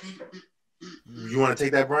 You want to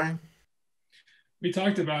take that, Brian? We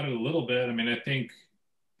talked about it a little bit. I mean, I think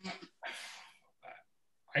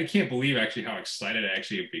I can't believe actually how excited I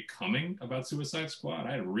actually am becoming about Suicide Squad.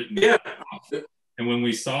 I had written it off. And when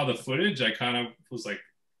we saw the footage, I kind of was like,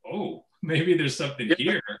 oh, maybe there's something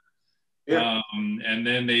here. Yeah. And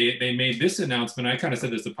then they made this announcement. I kind of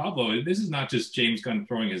said this to Pablo. This is not just James Gunn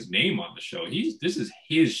throwing his name on the show. This is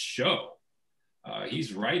his show.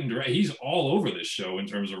 He's writing, he's all over this show in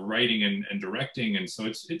terms of writing and directing. And so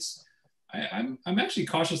I'm actually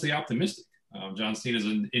cautiously optimistic. John Cena's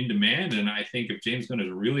in demand, and I think if James Gunn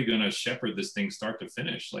is really going to shepherd this thing start to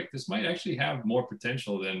finish, like this might actually have more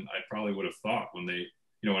potential than I probably would have thought when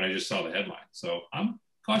when I just saw the headline. So I'm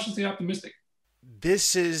cautiously optimistic.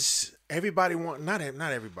 This is everybody not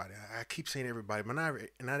everybody. I keep saying everybody, but not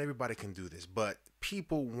everybody can do this. But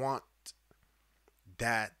people want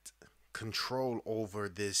that control over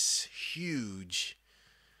this huge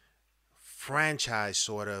franchise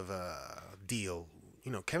sort of deal.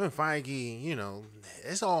 You know, Kevin Feige, you know,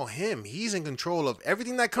 it's all him. He's in control of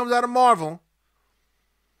everything that comes out of Marvel.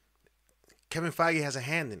 Kevin Feige has a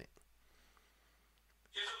hand in it.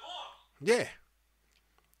 Yeah.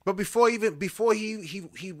 But before he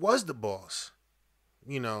was the boss,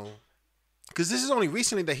 you know, because this is only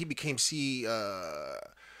recently that he became CCO,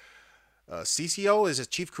 is a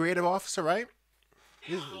Chief Creative Officer, right?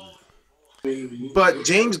 But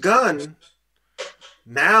James Gunn,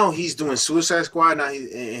 now he's doing Suicide Squad.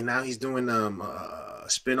 Now he's doing a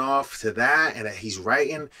spin-off to that, and he's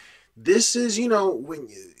writing. This is, you know, when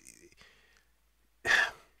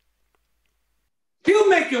he'll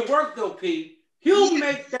make it work though, P. He'll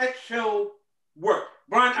make that show work.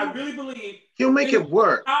 Brian, I really believe he'll make it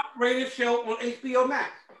work. Top-rated show on HBO Max.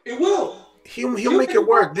 It will. He'll make it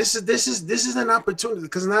work. This is an opportunity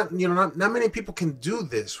because not many people can do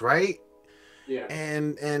this, right? Yeah.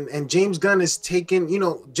 And James Gunn is taking, you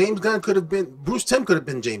know, James Gunn could have been Bruce Timm, could have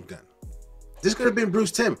been James Gunn. This could have been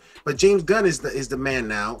Bruce Timm, but James Gunn is the man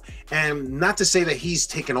now. And not to say that he's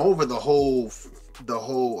taken over the whole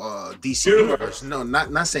DC universe. No,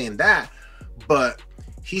 not saying that. But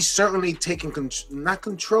he's certainly taking not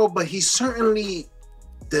control, but he's certainly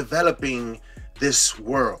developing this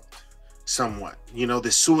world somewhat, you know,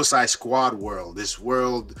 the Suicide Squad world, this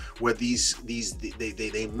world where they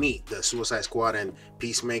meet, the Suicide Squad and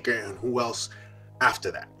Peacemaker and who else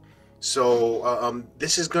after that. So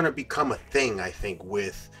this is going to become a thing, I think,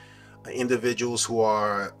 with individuals who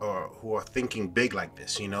are thinking big like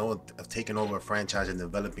this, you know, of taking over a franchise and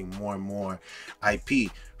developing more and more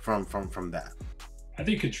IP from that. I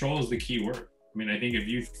think control is the key word. I mean, I think if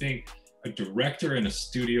you think a director in a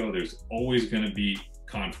studio, there's always going to be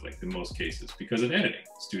conflict in most cases because of editing.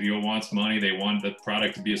 Studio wants money, they want the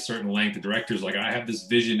product to be a certain length. The director's like, I have this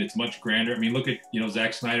vision, it's much grander. I mean, look at, you know,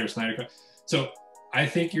 Zack Snyder Cut. So I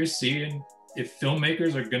think you're seeing, if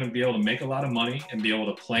filmmakers are going to be able to make a lot of money and be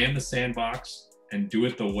able to play in the sandbox and do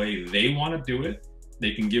it the way they want to do it,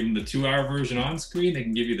 they can give them the 2-hour version on screen, they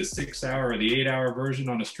can give you the 6-hour or the 8-hour version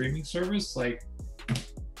on a streaming service. Like,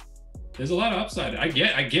 there's a lot of upside. I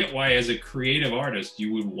get why, as a creative artist,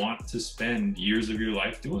 you would want to spend years of your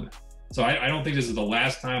life doing that. So I don't think this is the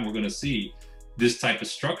last time we're going to see this type of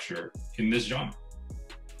structure in this genre.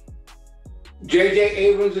 J.J.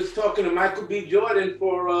 Abrams is talking to Michael B. Jordan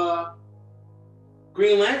for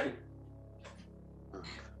Green Lantern.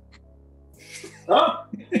 Huh?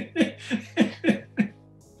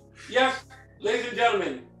 Yes, ladies and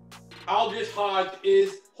gentlemen, Aldrich Hodge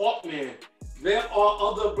is Hawkman. There are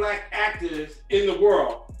other black actors in the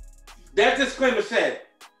world. That disclaimer said,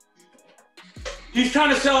 he's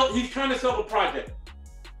trying to sell the project.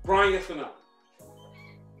 Brian, yes or no?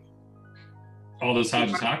 Aldrich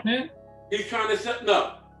Hodge is Hawkman? He's trying to sell,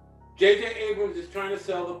 no. J.J. Abrams is trying to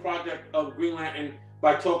sell the project of Green Lantern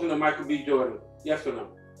by talking to Michael B. Jordan. Yes or no?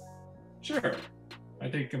 Sure. I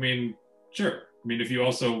mean, sure. I mean, if you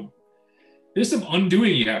also, there's some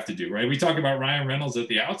undoing you have to do, right? We talk about Ryan Reynolds at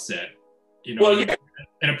the outset, you know, well, yeah.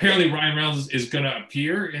 And apparently Ryan Reynolds is going to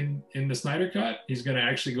appear in the Snyder Cut. He's going to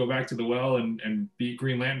actually go back to the well and beat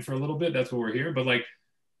Green Lantern for a little bit. That's what we're hearing. But like,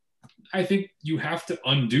 I think you have to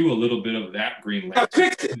undo a little bit of that Green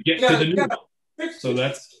Lantern to get to the new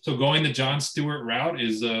one. So going the Jon Stewart route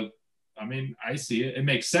is I mean, I see it. It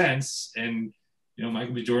makes sense. And, you know,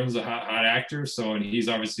 Michael B. Jordan's a hot actor. So, and he's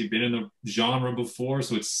obviously been in the genre before.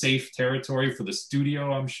 So it's safe territory for the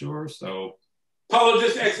studio, I'm sure. So. Paulo,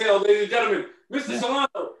 just exhale, ladies and gentlemen. Mr. Solano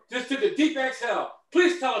just took a deep exhale.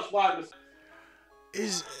 Please tell us why.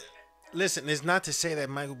 Listen, it's not to say that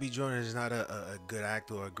Michael B. Jordan is not a good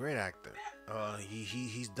actor or a great actor.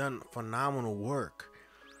 He's done phenomenal work.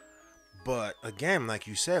 But again, like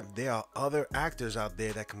you said, there are other actors out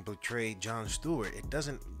there that can portray Jon Stewart. It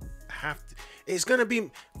doesn't have to. It's gonna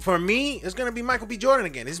be, for me, it's gonna be Michael B. Jordan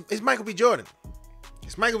again. It's Michael B. Jordan.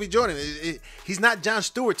 It's Michael B. Jordan. He's not Jon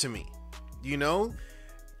Stewart to me. You know,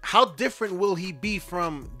 how different will he be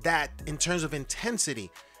from that in terms of intensity?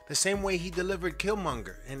 The same way he delivered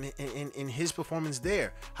Killmonger in his performance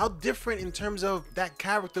there. How different in terms of that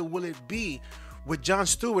character will it be with Jon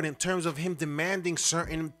Stewart in terms of him demanding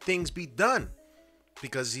certain things be done?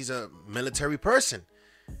 Because he's a military person.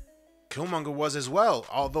 Killmonger was as well,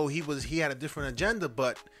 although he had a different agenda,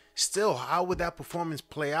 but still, how would that performance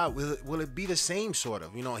play out? Will it be the same sort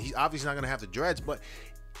of? You know, he's obviously not going to have the dreads, but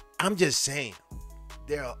I'm just saying,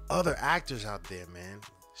 there are other actors out there, man.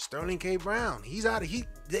 Sterling K. Brown, he's out of,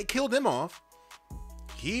 they killed him off.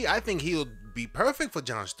 I think he'll be perfect for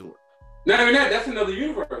Jon Stewart. Not even that, that's another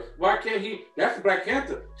universe. Why can't he? That's the Black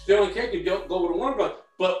Panther. Sterling K. can go with Warner Brothers,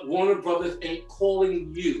 but Warner Brothers ain't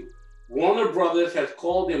calling you. Warner Brothers has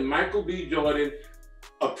called in Michael B. Jordan,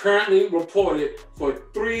 apparently reported, for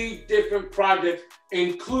 3 different projects,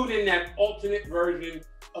 including that alternate version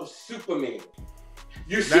of Superman.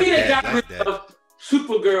 You see that got rid of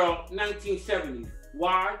Supergirl 1970s.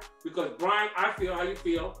 Why? Because Brian, I feel how you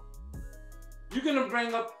feel. You're gonna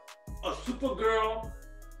bring up a Supergirl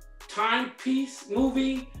timepiece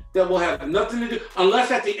movie that will have nothing to do,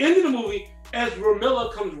 unless at the end of the movie, Ezra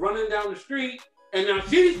Miller comes running down the street and now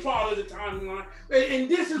she's part of the timeline. And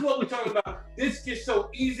this is what we're talking about. This can so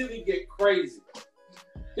easily get crazy.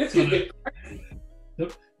 This can get crazy.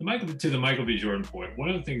 To the Michael B. Jordan point, one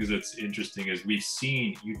of the things that's interesting is we've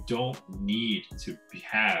seen you don't need to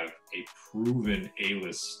have a proven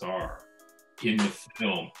A-list star in the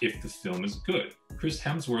film if the film is good. Chris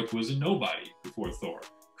Hemsworth was a nobody before Thor.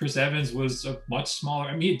 Chris Evans was a much smaller,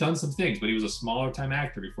 I mean, he'd done some things, but he was a smaller time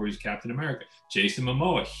actor before he was Captain America. Jason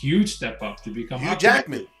Momoa, huge step up to become Hugh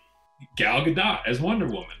Jackman. Gal Gadot as Wonder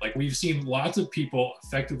Woman. Like, we've seen lots of people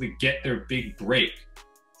effectively get their big break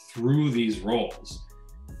through these roles.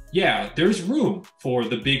 Yeah, there's room for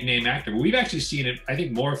the big name actor, but we've actually seen it, I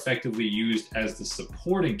think, more effectively used as the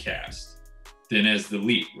supporting cast than as the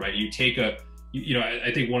lead, right? You take a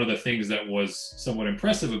I think one of the things that was somewhat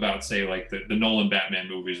impressive about, say, like the Nolan Batman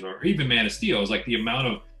movies or even Man of Steel is like the amount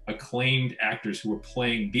of acclaimed actors who were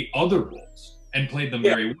playing the other roles and played them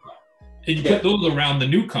very well. And you put those around the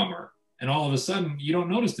newcomer, and all of a sudden you don't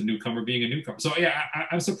notice the newcomer being a newcomer. So yeah,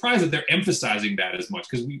 I'm surprised that they're emphasizing that as much,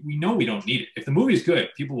 because we know we don't need it. If the movie's good,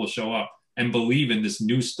 people will show up and believe in this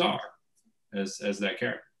new star as that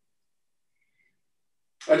character.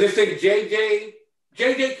 I just think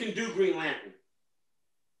JJ can do Green Lantern.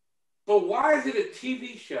 But why is it a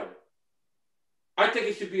TV show? I think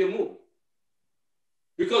it should be a movie.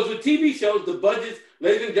 Because with TV shows, the budgets,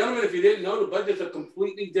 ladies and gentlemen, if you didn't know, the budgets are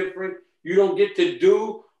completely different. You don't get to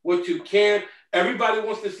do what you can. Everybody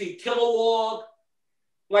wants to see Kilowog.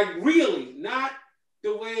 Like, really, not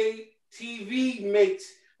the way TV makes.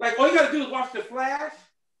 Like, all you got to do is watch The Flash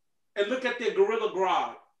and look at their Gorilla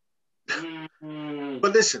Grodd.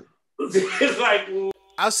 But listen. It's like...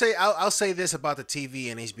 I'll say this about the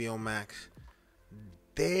TV and HBO Max.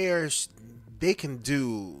 They can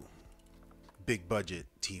do big budget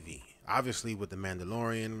TV. Obviously, with The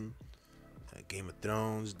Mandalorian, Game of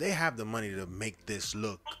Thrones, they have the money to make this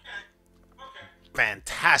look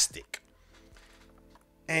fantastic.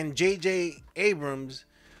 And J.J. Abrams,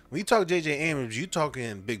 when you talk J.J. Abrams, you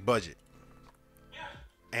talking big budget.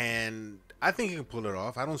 And I think you can pull it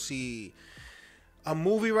off. I don't see a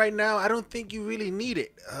movie right now. I don't think you really need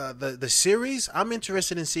it. The series, I'm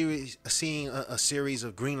interested in seeing a series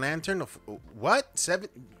of Green Lantern. What?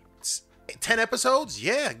 10 episodes?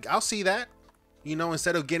 Yeah, I'll see that.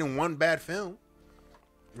 Instead of getting one bad film,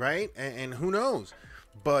 right? And who knows?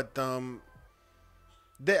 But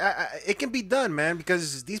it can be done, man,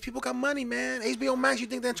 because these people got money, man. HBO Max, you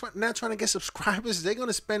think they're not trying to get subscribers? They're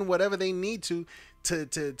gonna spend whatever they need to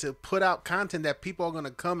put out content that people are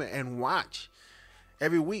gonna come and watch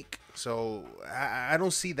every week. So I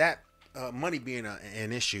don't see that money being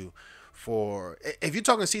an issue. For if you're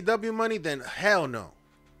talking CW money, then hell no.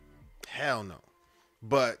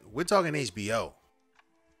 But we're talking HBO.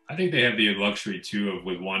 I think they have the luxury too of,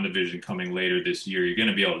 with WandaVision coming later this year, you're going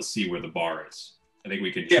to be able to see where the bar is. I think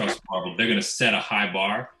we can trust Marvel. They're going to set a high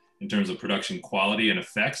bar in terms of production quality and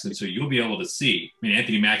effects, and so you'll be able to see. I mean,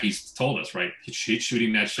 Anthony Mackie's told us, right?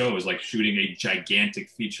 Shooting that show is like shooting a gigantic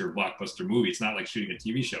feature blockbuster movie. It's not like shooting a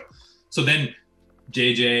TV show. So then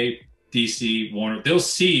JJ, DC, Warner, they'll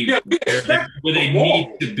see where they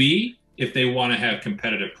need to be if they want to have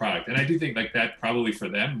competitive product. And I do think like that probably for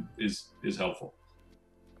them is helpful.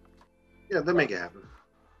 Yeah, they'll make it happen.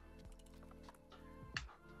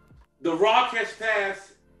 The Rock has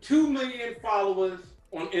passed 2 million followers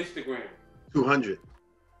on Instagram. 200.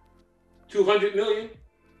 200 million?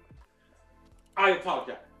 I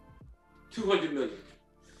apologize. 200 million.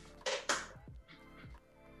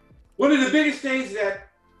 One of the biggest things that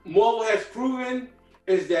Marvel has proven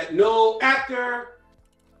is that no actor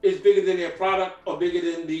is bigger than their product or bigger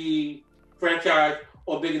than the franchise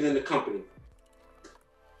or bigger than the company.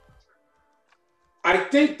 I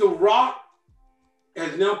think The Rock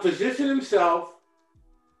has now positioned himself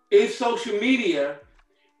in social media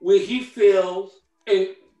where he feels, and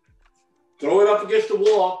throw it up against the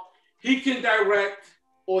wall, he can direct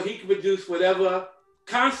or he can produce whatever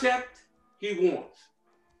concept he wants.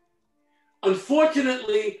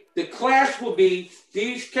 Unfortunately, the clash will be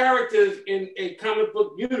these characters in a comic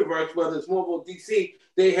book universe, whether it's Marvel or DC,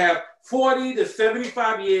 they have 40 to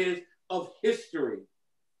 75 years of history.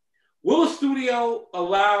 Will a studio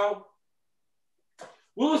allow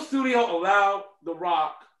The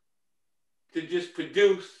Rock to just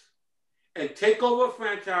produce and take over a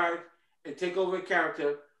franchise and take over a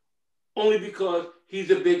character only because he's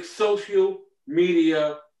a big social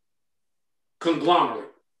media conglomerate?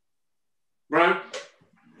 Brian?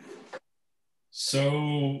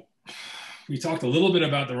 So we talked a little bit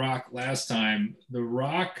about The Rock last time. The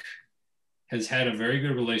Rock has had a very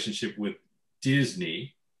good relationship with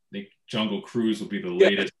Disney. I think Jungle Cruise will be the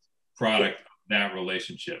latest product of that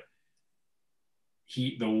relationship.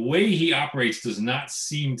 The way he operates does not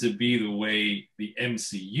seem to be the way the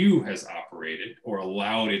MCU has operated or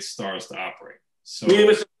allowed its stars to operate. So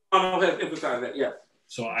Mr. Arnold has emphasized that, yes.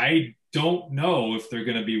 So I don't know if they're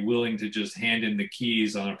going to be willing to just hand in the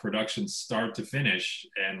keys on a production start to finish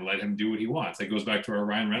and let him do what he wants. That goes back to our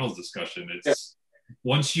Ryan Reynolds discussion. It's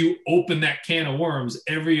once you open that can of worms,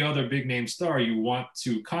 every other big name star you want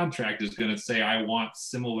to contract is going to say, I want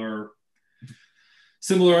similar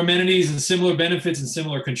amenities and similar benefits and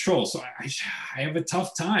similar control. So I have a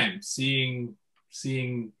tough time seeing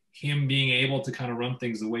him being able to kind of run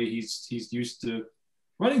things the way he's used to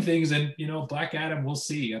running things. And, Black Adam, we'll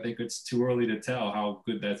see. I think it's too early to tell how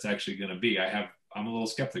good that's actually going to be. I I'm a little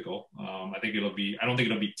skeptical. I think it'll be. I don't think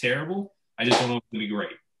it'll be terrible. I just don't know if it'll be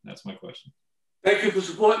great. That's my question. Thank you for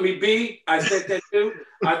supporting me, B. I said that too.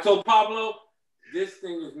 I told Pablo, this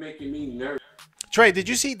thing is making me nervous. Trey, did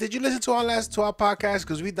you listen to our podcast?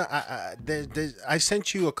 Because I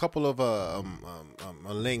sent you a couple of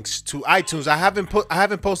links to iTunes. I haven't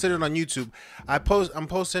posted it on YouTube. I'm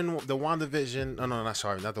posting the WandaVision. No,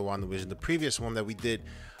 not the WandaVision. The previous one that we did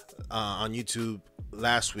on YouTube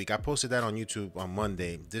last week. I posted that on YouTube on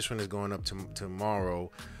Monday. This one is going up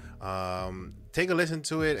tomorrow. Take a listen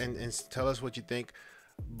to it and tell us what you think.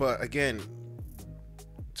 But again,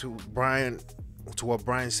 to what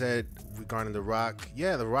Brian said regarding The Rock,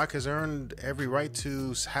 yeah, The Rock has earned every right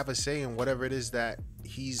to have a say in whatever it is that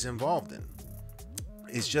he's involved in.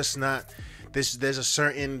 It's just not there's a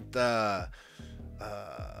certain how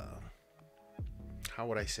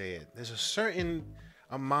would I say it? There's a certain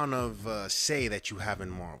amount of say that you have in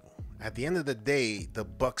Marvel. At the end of the day, the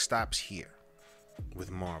buck stops here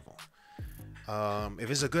with Marvel. If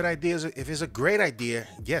it's a good idea, if it's a great idea,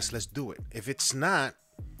 yes, let's do it. If it's not,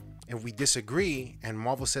 if we disagree and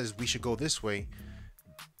Marvel says we should go this way,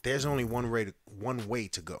 there's only one way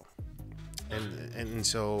to go. And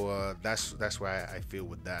so that's why I feel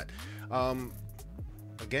with that.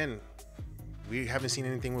 Again, we haven't seen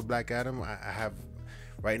anything with Black Adam. I have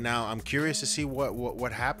right now. I'm curious to see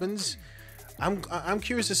what happens. I'm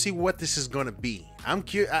curious to see what this is going to be.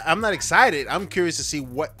 I'm not excited. I'm curious to see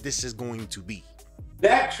what this is going to be.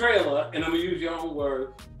 That trailer, and I'm going to use your own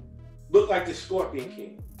words, looked like the Scorpion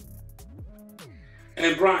King.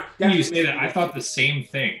 And Brian, when you say that, I thought the same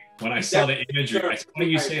thing. When I saw the imagery, I saw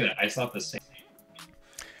you say that. I thought the same.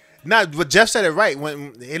 Now, but Jeff said it right.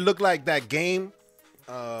 When it looked like that game,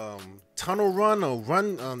 Tunnel Run or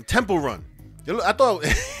Temple Run. I thought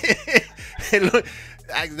it looked.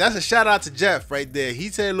 That's a shout out to Jeff right there. He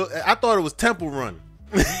said, "Look, I thought it was Temple Run."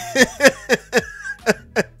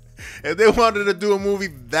 If they wanted to do a movie,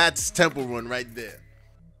 that's Temple Run right there.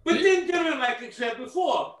 But then, gentlemen, like I said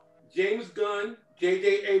before, James Gunn,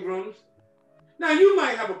 J.J. Abrams. Now, you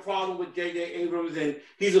might have a problem with J.J. Abrams and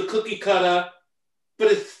he's a cookie cutter,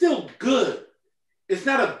 but it's still good. It's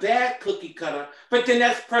not a bad cookie cutter, but then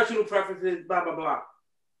that's personal preferences, blah, blah, blah.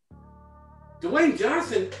 Dwayne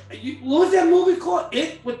Johnson, what was that movie called?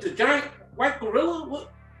 It with the giant white gorilla?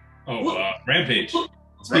 What? Rampage.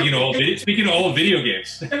 Speaking of old video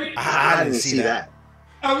games. I didn't see that.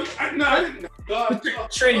 I didn't know.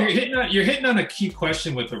 Trey, you're hitting on a key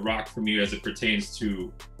question with The Rock from you as it pertains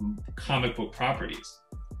to comic book properties.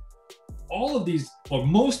 All of these, or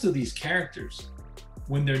most of these characters,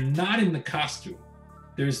 when they're not in the costume,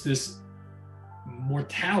 there's this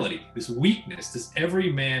mortality, this weakness, this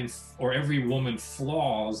every man or every woman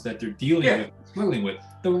flaws that they're dealing with, struggling with.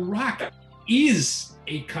 The Rock is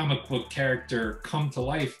a comic book character come to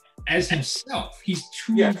life as himself. He's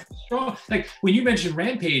too strong. Like when you mentioned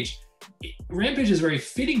Rampage is very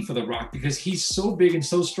fitting for The Rock because he's so big and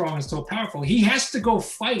so strong and so powerful. He has to go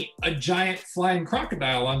fight a giant flying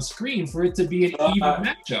crocodile on screen for it to be an even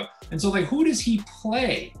matchup. And so, like, who does he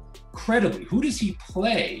play credibly? Who does he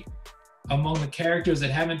play among the characters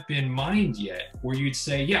that haven't been mined yet, where you'd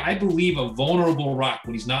say, yeah, I believe a vulnerable Rock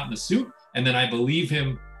when he's not in the suit, and then I believe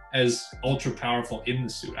him as ultra powerful in the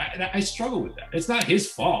suit. I struggle with that. It's not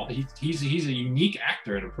his fault. He's a unique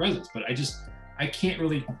actor and a presence, but I can't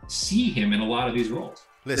really see him in a lot of these roles.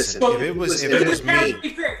 Listen, if it was me,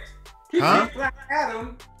 he picked Black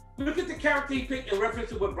Adam. Look at the character he picked in reference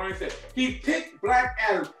to what Brian said. He picked Black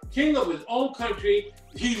Adam, king of his own country.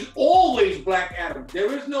 He's always Black Adam.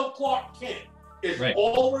 There is no Clark Kent. It's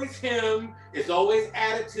always him. It's always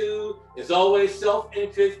attitude. It's always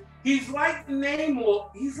self-interest. He's like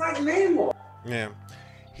Namor. Yeah.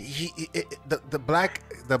 The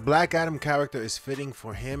Black Adam character is fitting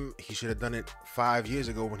for him. He should have done it 5 years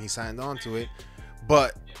ago when he signed on to it.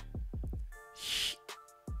 But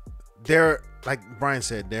there, like Brian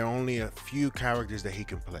said, there are only a few characters that he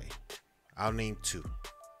can play. I'll name two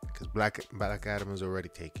because Black Adam is already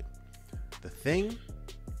taken: The Thing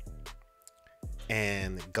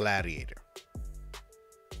and Gladiator.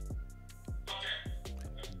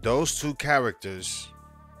 Those two characters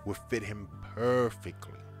would fit him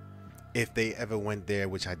perfectly if they ever went there,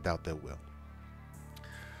 which I doubt they will.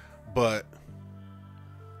 But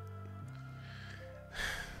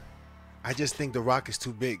I just think The Rock is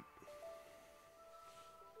too big.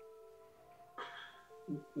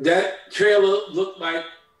 That trailer looked like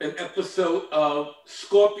an episode of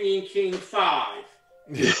Scorpion King 5.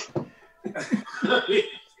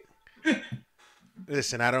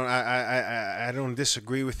 Listen, I don't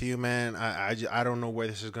disagree with you, man. I don't know where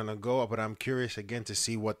this is gonna go, but I'm curious again to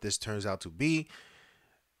see what this turns out to be.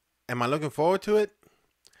 Am I looking forward to it?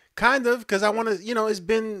 Kind of, because I want to. You know, it's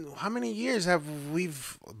been how many years have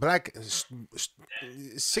we've black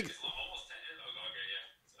six.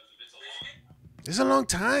 It's a long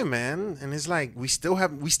time, man, and it's like we still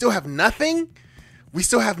have nothing. We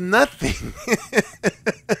still have nothing.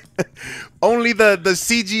 Only the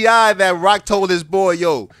CGI that Rock told his boy,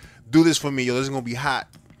 yo, do this for me, yo, this is gonna be hot.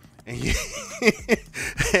 And he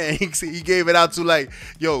gave it out to like,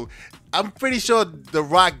 yo, I'm pretty sure the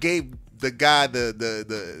Rock gave the guy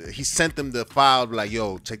he sent them the file like,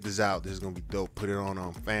 yo, check this out, this is gonna be dope, put it on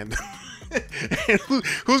fandom. And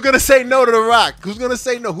who's gonna say no to the Rock? Who's gonna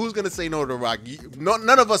say no? Who's gonna say no to the Rock? No,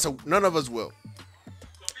 none of us will.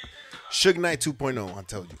 Suge Knight 2.0, I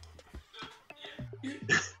told you.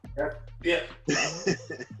 Yeah.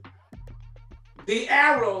 The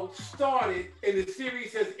Arrow started and the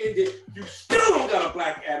series has ended. You still don't got a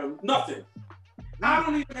Black Adam. Nothing. I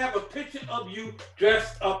don't even have a picture of you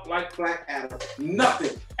dressed up like Black Adam.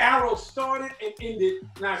 Nothing. Arrow started and ended,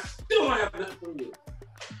 and I still don't have nothing from you.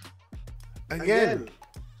 Again.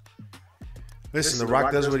 Listen, The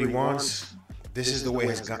Rock does what he wants. This is the way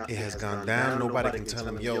it has gone down. Nobody can tell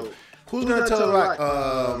him, yo, who's gonna tell The Rock,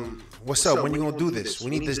 what's up? When you gonna do this? We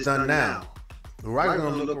need this done now. The Rock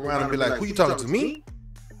gonna look around and be like, who you talking to, me?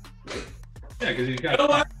 Yeah, because he's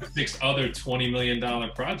got 6 other $20 million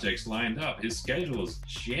projects lined up. His schedule is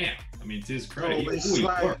jammed. I mean, to his credit,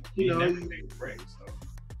 he never takes a break.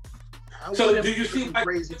 So do you see like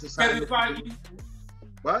crazy Kevin Feige?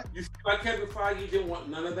 What? You see like Kevin Feige didn't want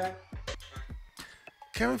none of that?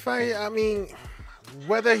 Kevin Feige, I mean,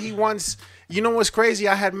 whether he wants, you know what's crazy?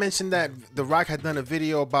 I had mentioned that The Rock had done a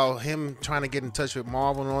video about him trying to get in touch with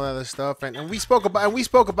Marvel and all that other stuff, and we spoke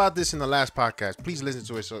about this in the last podcast. Please listen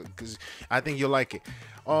to it, so because I think you'll like it.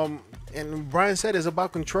 And Brian said it's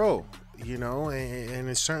about control, you know, and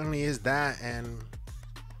it certainly is that. And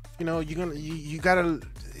you know, you gotta,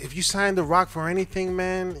 if you sign The Rock for anything,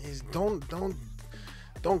 man, don't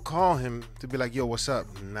call him to be like, yo, what's up?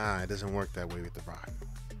 Nah, it doesn't work that way with The Rock.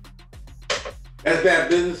 That's bad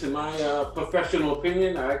business in my professional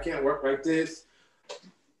opinion. I can't work like this.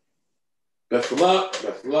 Best of luck,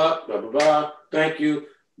 blah, blah, blah. Thank you.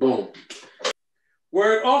 Boom.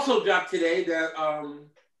 Word also dropped today that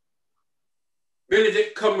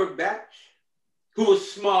Benedict Cumberbatch, who was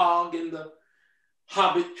Smaug in the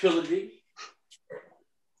Hobbit trilogy.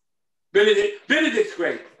 Benedict's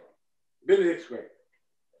great. Benedict's great.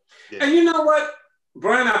 Yeah. And you know what,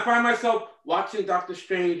 Brian, I find myself watching Doctor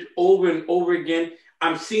Strange over and over again.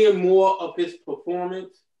 I'm seeing more of his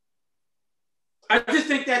performance. I just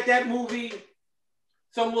think that movie,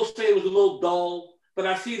 some will say it was a little dull, but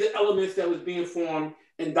I see the elements that was being formed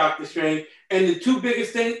in Doctor Strange. And the two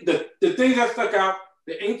biggest things, the things that stuck out,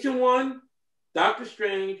 the Ancient One, Doctor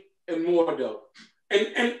Strange, and Mordo.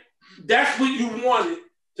 And that's what you wanted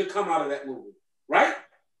to come out of that movie, right?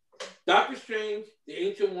 Doctor Strange, the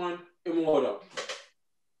Ancient One, and Mordo.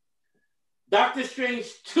 Doctor Strange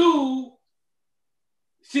 2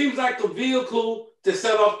 seems like a vehicle to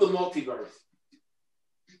set off the multiverse.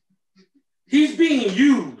 He's being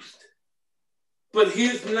used, but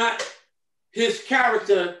his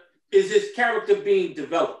character being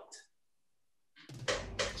developed? I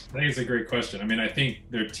think it's a great question. I mean, I think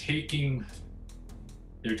they're kind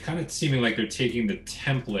of seeming like they're taking the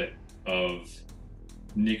template of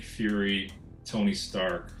Nick Fury, Tony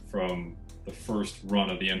Stark from the first run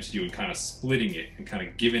of the MCU and kind of splitting it and kind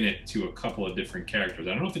of giving it to a couple of different characters.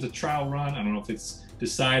 I don't know if it's a trial run. I don't know if it's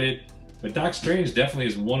decided, but Doc Strange definitely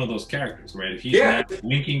is one of those characters, right? If he's now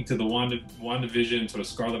linking to the WandaVision, sort of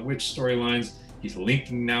Scarlet Witch storylines, he's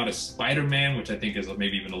linking now to Spider-Man, which I think is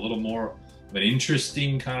maybe even a little more of an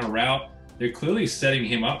interesting kind of route. They're clearly setting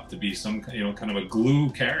him up to be some, kind of a glue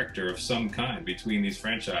character of some kind between these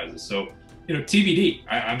franchises. So, TBD.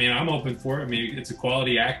 I mean, I'm open for it. I mean, it's a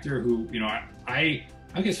quality actor who, I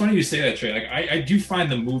guess it's funny you say that, Trey. Like, I do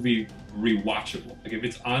find the movie rewatchable. Like, if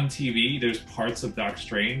it's on TV, there's parts of Doc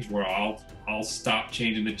Strange where I'll stop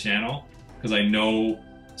changing the channel because I know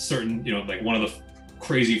certain, like one of the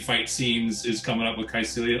crazy fight scenes is coming up with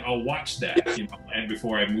Caecilian. I'll watch that, and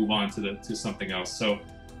before I move on to something else. So,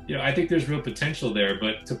 I think there's real potential there.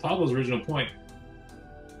 But to Pablo's original point,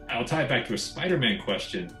 I'll tie it back to a Spider-Man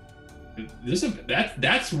question.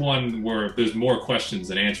 That's one where there's more questions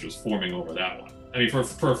than answers forming over that one. I mean,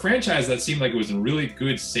 for a franchise that seemed like it was in really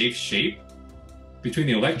good, safe shape, between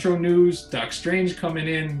the Electro news, Doc Strange coming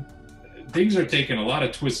in, things are taking a lot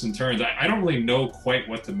of twists and turns. I don't really know quite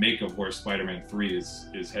what to make of where Spider-Man 3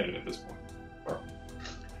 is headed at this point.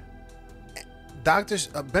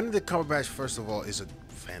 Benedict Cumberbatch, first of all, is a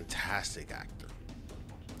fantastic actor.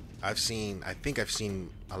 I think I've seen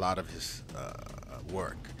a lot of his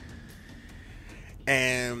work.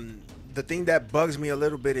 And the thing that bugs me a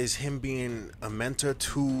little bit is him being a mentor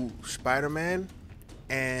to Spider-Man.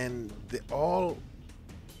 And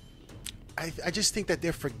I just think that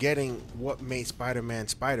they're forgetting what made Spider-Man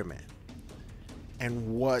Spider-Man.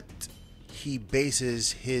 And what he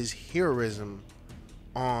bases his heroism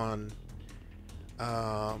on,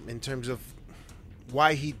 in terms of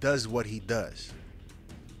why he does what he does.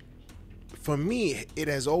 For me, it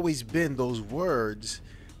has always been those words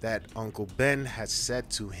that Uncle Ben has said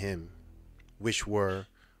to him, which were,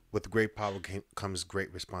 with great power comes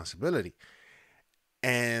great responsibility.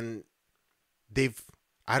 And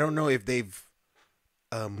I don't know if they've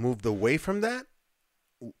moved away from that.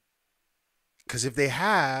 Because if they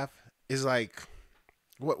have, it's like,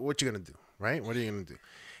 what you gonna do, right? What are you gonna do?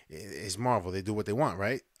 It's Marvel. They do what they want,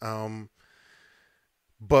 right?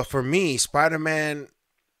 But for me, Spider-Man,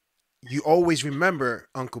 you always remember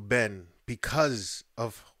Uncle Ben because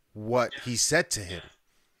of what he said to him.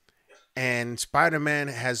 And Spider-Man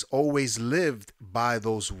has always lived by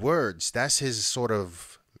those words. That's his sort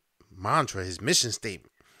of mantra, his mission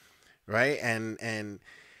statement, right? And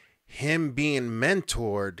him being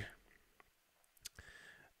mentored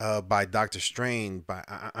by Doctor Strange, by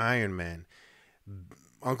Iron Man,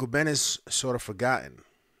 Uncle Ben is sort of forgotten.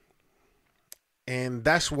 And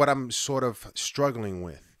that's what I'm sort of struggling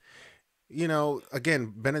with. You know,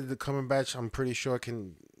 again, Benedict Cumberbatch, I'm pretty sure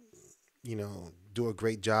can, do a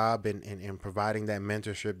great job in providing that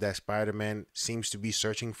mentorship that Spider-Man seems to be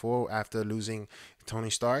searching for after losing Tony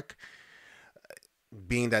Stark.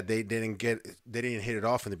 Being that they didn't hit it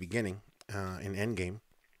off in the beginning, in Endgame.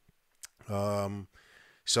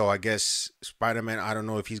 So I guess Spider-Man, I don't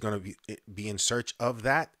know if he's going to be in search of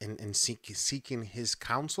that and seeking his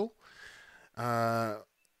counsel.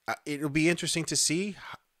 It'll be interesting to see.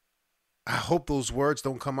 I hope those words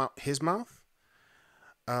don't come out his mouth.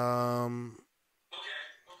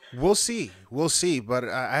 We'll see. But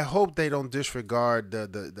I hope they don't disregard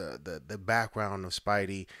the background of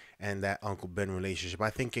Spidey and that Uncle Ben relationship.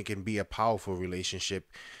 I think it can be a powerful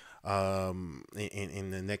relationship in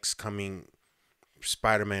the next coming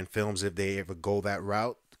Spider-Man films if they ever go that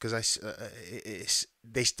route. Because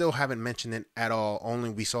they still haven't mentioned it at all.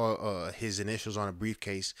 Only we saw his initials on a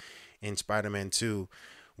briefcase in Spider-Man 2.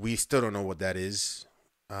 We still don't know what that is,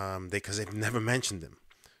 because they've never mentioned them.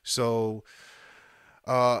 So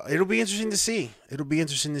it'll be interesting to see. They've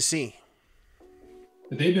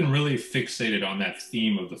been really fixated on that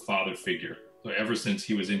theme of the father figure. So ever since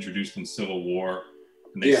he was introduced in Civil War,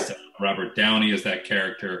 and they set Robert Downey as that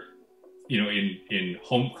character. In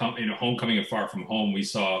Homecoming and Far From Home, we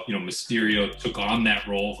saw, Mysterio took on that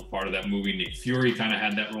role for part of that movie. Nick Fury kind of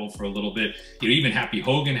had that role for a little bit. Even Happy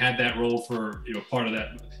Hogan had that role for, part of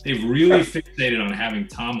that. They've really fixated on having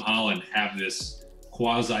Tom Holland have this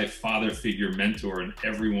quasi father figure mentor in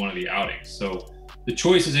every one of the outings. So the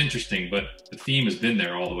choice is interesting, but the theme has been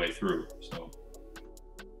there all the way through. So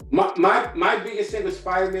my biggest thing with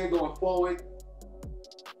Spider-Man going forward,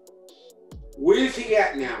 where's he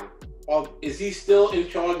at now? Or is he still in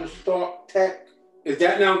charge of Stark Tech? Is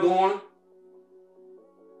that now gone?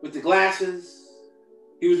 With the glasses?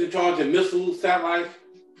 He was in charge of missiles, satellites.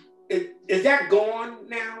 Is that gone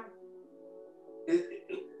now?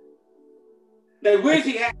 Where's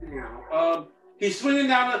he at now? He's swinging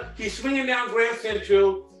down Grand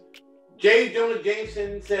Central. J. Jonah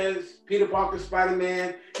Jameson says Peter Parker,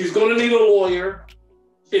 Spider-Man. He's going to need a lawyer.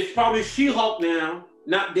 It's probably She-Hulk now,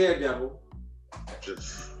 not Daredevil.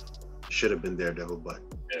 Should have been Daredevil, but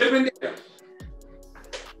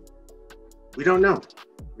we don't know.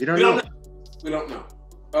 We don't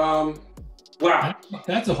know. Wow.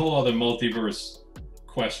 That's a whole other multiverse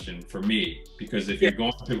question for me, because if you're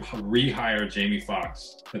going to rehire Jamie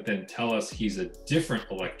Foxx, but then tell us he's a different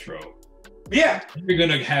Electro, you're going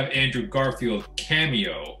to have Andrew Garfield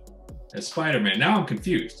cameo as Spider-Man. Now I'm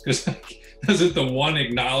confused, because doesn't the one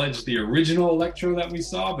acknowledge the original Electro that we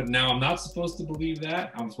saw, but now I'm not supposed to believe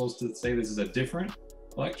that? I'm supposed to say this is a different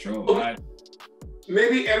Electro?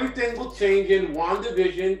 Maybe everything will change in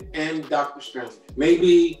WandaVision and Doctor Strange.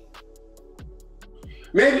 Maybe.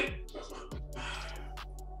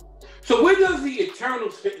 So where does the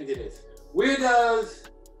Eternals fit into this?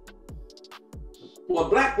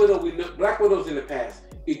 Black Widow, we know Black Widow's in the past.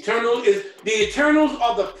 The Eternals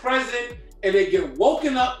are the present, and they get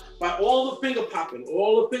woken up by all the finger popping,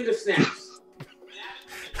 all the finger snaps.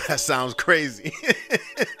 That sounds crazy.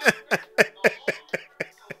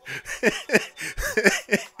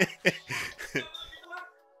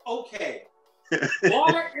 Okay.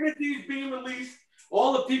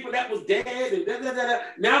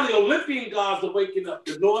 Olympian gods are waking up.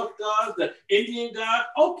 The North gods, the Indian gods.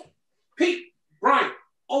 Okay, Pete, Brian,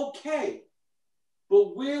 okay.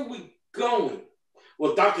 But where are we going?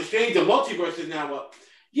 Well, Doctor Strange, the multiverse is now up.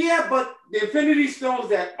 Yeah, but the Infinity Stones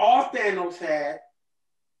that all Thanos had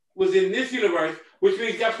was in this universe, which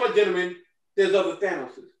means, guess what, gentlemen? There's other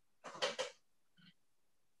Thanoses.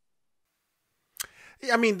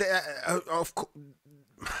 I mean, of course.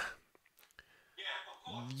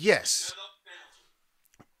 Yes.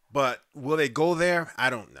 But will they go there? I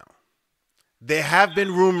don't know. There have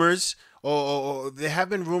been rumors, or there have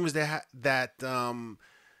been rumors that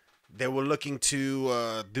they were looking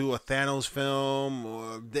to do a Thanos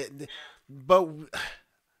film, but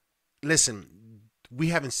listen, we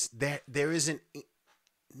haven't. There isn't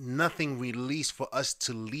nothing released for us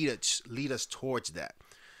to lead us towards that.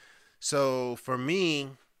 So for me,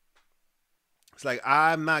 it's like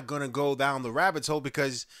I'm not gonna go down the rabbit hole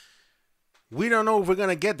because we don't know if we're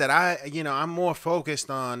gonna get that. I'm more focused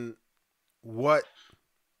on what's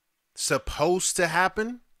supposed to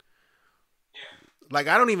happen. Like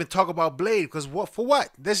I don't even talk about Blade because what?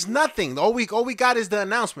 There's nothing. All we got is the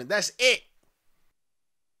announcement. That's it.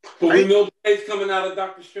 But we know Blade's coming out of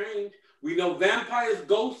Doctor Strange. We know vampires,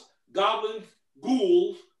 ghosts, goblins,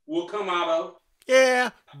 ghouls will come out of. Yeah,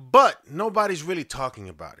 but nobody's really talking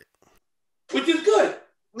about it. Which is good.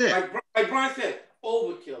 Yeah. Like Brian said,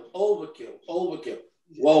 overkill.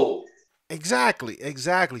 Whoa. Exactly.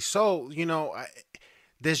 So,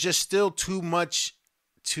 there's just still too much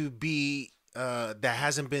to be that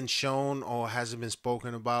hasn't been shown or hasn't been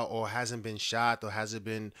spoken about or hasn't been shot or hasn't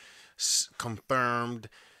been confirmed.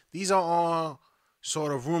 These are all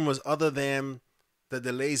sort of rumors other than the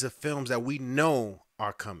delays of films that we know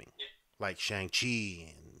are coming. Like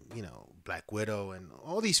Shang-Chi and, Black Widow and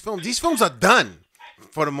all these films. These films are done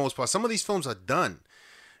for the most part. Some of these films are done,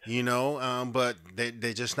 but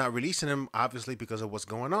they're just not releasing them, obviously, because of what's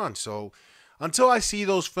going on. So until I see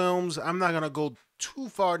those films, I'm not going to go too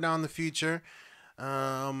far down the future.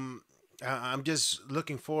 I'm just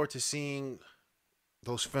looking forward to seeing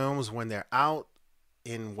those films when they're out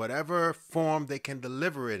in whatever form they can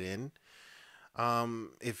deliver it in.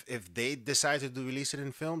 If they decide to release it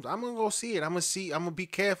in films, I'm gonna go see it. I'm gonna be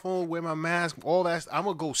careful, wear my mask, all that. I'm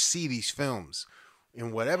gonna go see these films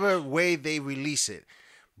in whatever way they release it.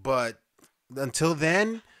 But until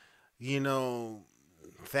then,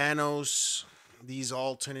 Thanos, these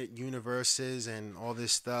alternate universes and all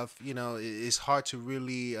this stuff, it's hard to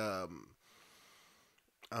really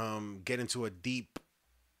get into a deep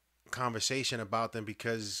conversation about them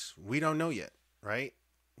because we don't know yet, right?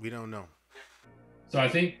 We don't know. So I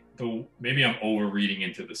think maybe I'm overreading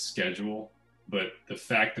into the schedule, but the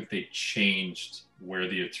fact that they changed where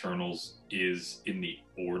the Eternals is in the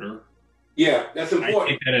order. Yeah, that's important. I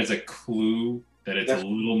take that as a clue that it's a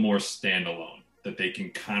little more standalone, that they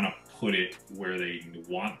can kind of put it where they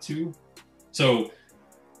want to. So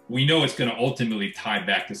we know it's going to ultimately tie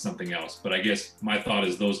back to something else, but I guess my thought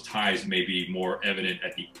is those ties may be more evident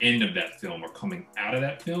at the end of that film or coming out of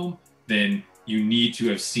that film. Then you need to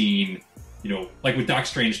have seen, like with Doc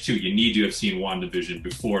Strange 2, you need to have seen WandaVision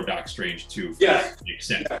before Doc Strange 2 for that to make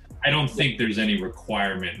sense. I don't think there's any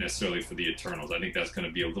requirement necessarily for the Eternals. I think that's going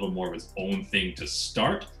to be a little more of its own thing to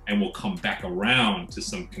start, and we'll come back around to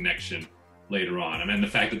some connection later on. I mean, the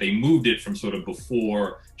fact that they moved it from sort of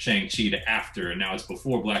before Shang-Chi to after, and now it's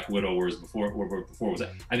before Black Widow, whereas before was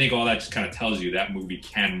I think all that just kind of tells you that movie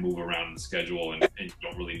can move around in the schedule, and you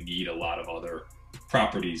don't really need a lot of other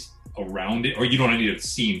properties around it, or you don't need to have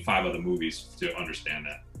seen 5 other movies to understand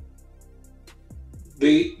that.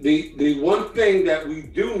 The one thing that we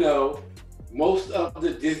do know, most of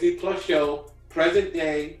the Disney Plus show, present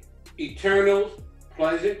day, Eternals,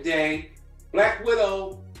 present day, Black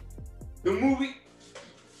Widow, the movie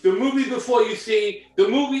before you see, the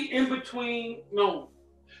movie in between, no,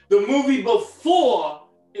 the movie before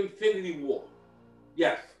Infinity War.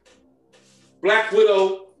 Yes. Black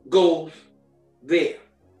Widow goes there.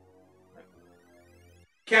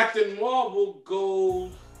 Captain Marvel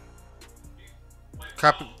goes.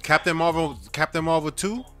 Captain Marvel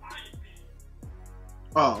 2?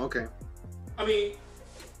 Oh, okay. I mean,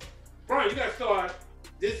 Brian, you gotta start.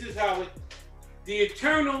 This is how the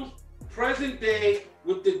Eternals, present day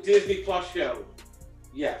with the Disney Plus show.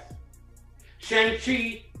 Yes.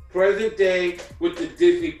 Shang-Chi, present day with the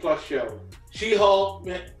Disney Plus show. She-Hulk,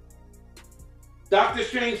 Doctor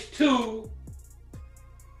Strange 2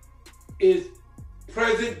 is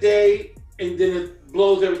present day, and then it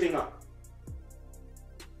blows everything up.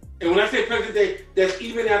 And when I say present day, that's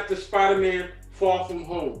even after Spider-Man Far From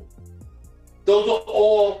Home. Those are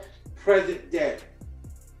all present day.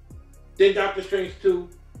 Then Doctor Strange 2,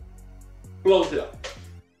 blows it up.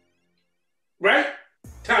 Right?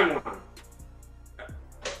 Timeline.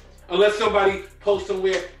 Unless somebody posts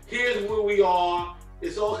somewhere, here's where we are.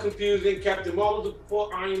 It's all confusing. Captain Marvel is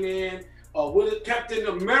before Iron Man. Captain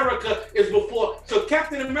America is before. So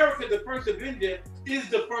Captain America, the first Avenger, is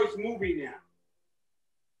the first movie now.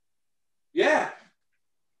 Yeah.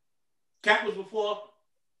 Cap was before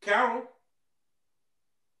Carol.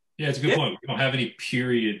 Yeah, it's a good point. We don't have any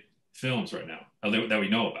period films right now that we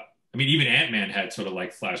know about. I mean, even Ant-Man had sort of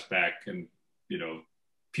like flashback and, you know,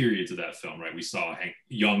 periods of that film, right? We saw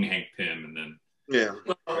young Hank Pym, and then so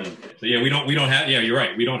yeah, we don't have. Yeah, you're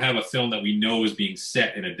right. We don't have a film that we know is being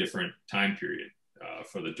set in a different time period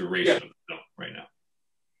for the duration of the film right now.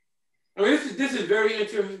 I mean, this is very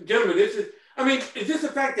interesting, gentlemen. I mean, it's just the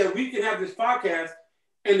fact that we can have this podcast,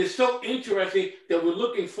 and it's so interesting that we're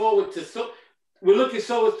looking forward to so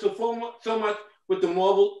much with the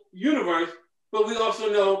Marvel universe, but we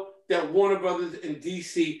also know that Warner Brothers and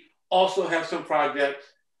DC also have some projects.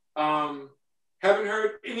 Haven't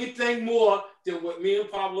heard anything more than what me and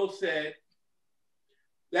Pablo said.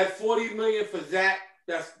 That $40 million for Zach,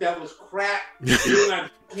 that was crap.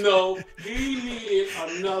 No, he needed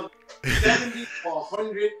another 70 or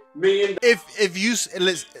 100 million. If you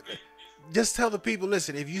listen, just tell the people,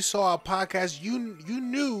 listen, if you saw our podcast, you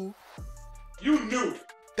knew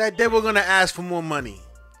that they were gonna ask for more money.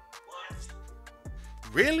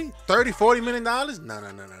 Really? $30-40 million? No.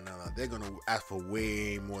 They're gonna ask for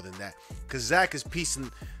way more than that. Because Zach is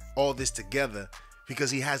piecing all this together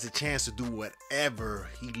because he has a chance to do whatever.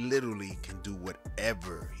 He literally can do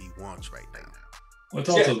whatever he wants right now. Well, it's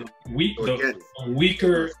also the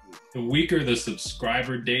weaker the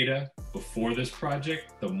subscriber data before this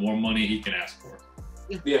project, the more money he can ask for.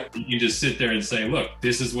 Yeah. You just sit there and say, look,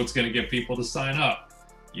 this is what's going to get people to sign up.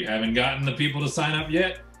 You haven't gotten the people to sign up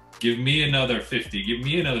yet? Give me another 50. Give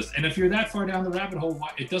me another. And if you're that far down the rabbit hole,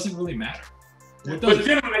 it doesn't really matter. But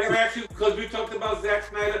gentlemen, I gotta ask you, because we talked about Zack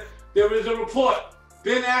Snyder, there is a report.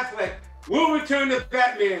 Ben Affleck will return to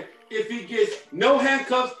Batman if he gets no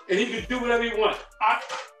handcuffs and he can do whatever he wants.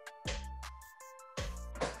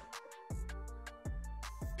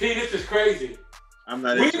 P, this is crazy. I'm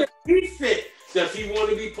not Where does he fit? Does he want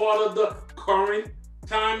to be part of the current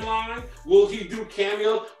timeline? Will he do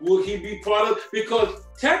cameos? Will he be part of? Because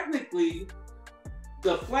technically,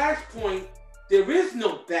 the Flashpoint, there is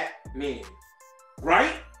no Batman,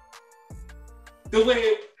 right? The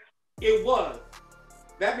way it was.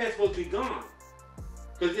 Batman's supposed to be gone.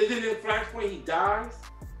 Because isn't in Flashpoint he dies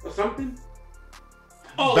or something?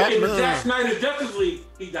 Oh, in the Zack Snyder's Justice League,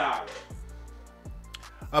 he dies.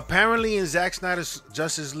 Apparently in Zack Snyder's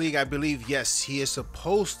Justice League, I believe, yes, he is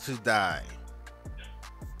supposed to die.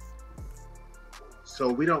 So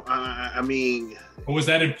we don't, I mean... But was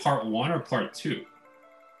that in part 1 or part 2?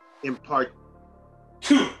 In part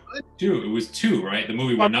 2. 2. It was 2, right? The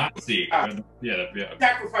movie we're not seeing. Yeah.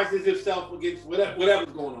 Sacrifices himself against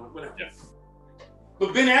whatever's going on. Whatever. Yeah.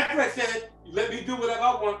 But Ben Affleck said, let me do whatever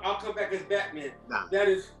I want. I'll come back as Batman. Nah. That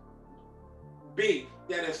is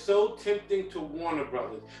so tempting to Warner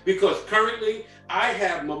Brothers. Because currently, I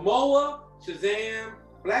have Momoa, Shazam,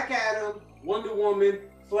 Black Adam, Wonder Woman,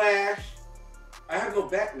 Flash. I have no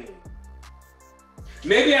Batman.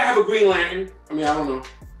 Maybe I have a Green Lantern. I mean, I don't know.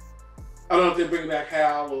 I don't know if they bring back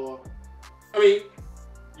Hal or... I mean,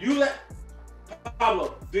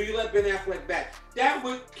 Pablo, do you let Ben Affleck back? That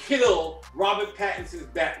would kill Robert Pattinson's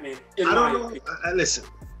Batman. I don't know. Listen.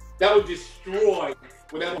 That would destroy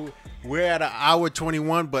whatever. We're at an hour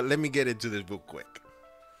 21, but let me get into this real quick.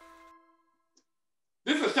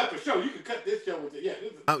 This is a separate show. You can cut this show with it. Yeah.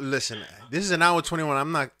 Listen, this is an hour 21.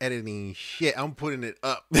 I'm not editing shit. I'm putting it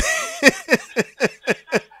up.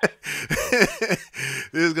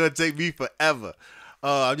 This is gonna take me forever.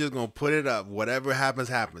 I'm just gonna put it up. Whatever happens,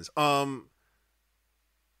 happens.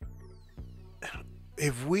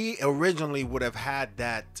 If we originally would have had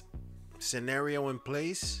that scenario in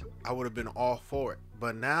place, I would have been all for it.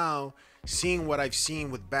 But now, seeing what I've seen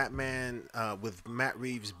with Batman, with Matt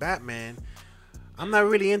Reeves' Batman, I'm not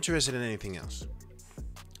really interested in anything else.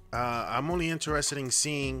 I'm only interested in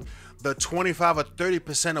seeing the 25 or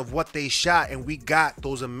 30% of what they shot, and we got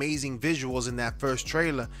those amazing visuals in that first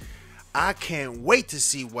trailer. I can't wait to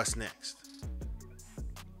see what's next.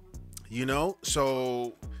 You know,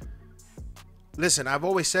 so listen, I've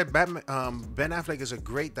always said Ben Affleck is a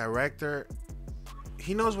great director.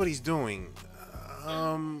 He knows what he's doing.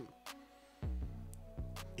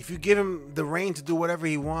 If you give him the reign to do whatever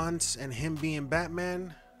he wants, and him being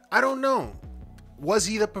Batman, I don't know. Was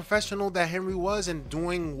he the professional that Henry was and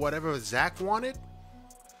doing whatever Zach wanted?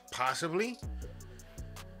 Possibly.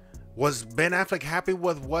 Was Ben Affleck happy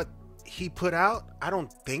with what he put out? I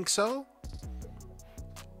don't think so.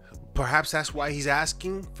 Perhaps that's why he's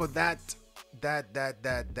asking for that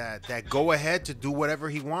go ahead to do whatever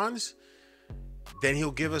he wants. Then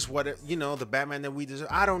he'll give us what, you know, the Batman that we deserve.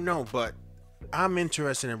 I don't know, but I'm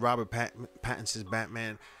interested in Robert Pattinson's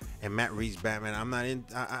Batman and Matt Reeves' Batman. I'm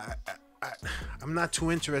not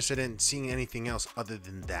too interested in seeing anything else other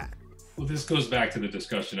than that. Well, this goes back to the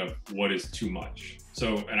discussion of what is too much.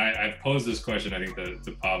 So, and I've posed this question, I think,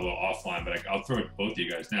 to Pablo offline, but I'll throw it to both of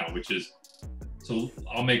you guys now, which is, so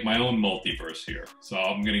I'll make my own multiverse here. So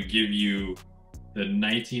I'm going to give you the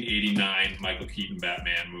 1989 Michael Keaton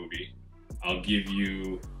Batman movie. I'll give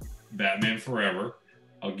you Batman Forever.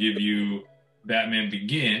 I'll give you Batman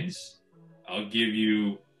Begins. I'll give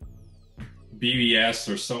you BBS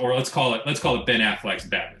or let's call it Ben Affleck's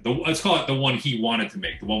Batman. Let's call it the one he wanted to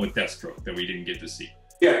make, the one with Deathstroke that we didn't get to see.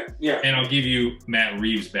 Yeah, yeah. And I'll give you Matt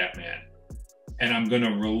Reeves' Batman. And I'm going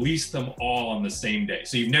to release them all on the same day.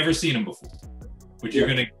 So you've never seen them before, but you're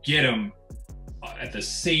going to get them at the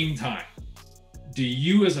same time. Do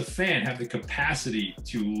you as a fan have the capacity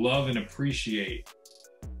to love and appreciate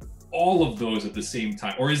all of those at the same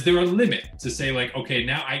time? Or is there a limit to say, like, okay,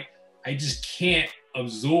 now I just can't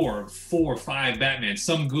absorb 4 or 5 Batman,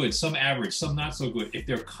 some good, some average, some not so good, if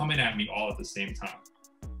they're coming at me all at the same time?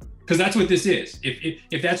 Because that's what this is.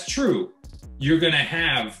 If that's true, you're going to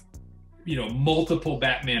have, you know, multiple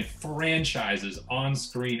Batman franchises on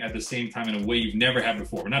screen at the same time in a way you've never had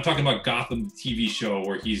before. We're not talking about Gotham TV show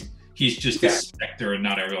where he's just a specter and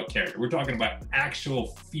not a real character. We're talking about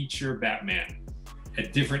actual feature Batman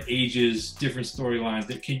at different ages, different storylines.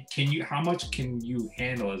 That can you, how much can you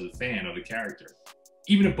handle as a fan of the character?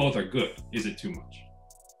 Even if both are good, is it too much?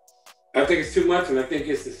 I think it's too much, and I think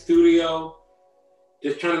it's the studio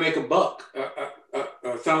just trying to make a buck.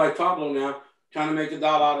 Sound like Pablo now, trying to make $1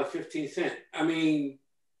 out of 15 cents. I mean,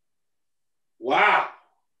 wow.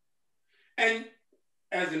 And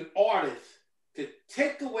as an artist, to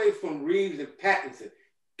take away from Reeves and Pattinson,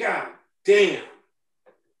 God damn,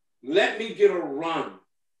 let me get a run.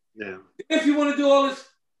 Yeah. If you want to do all this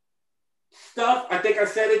stuff, I think I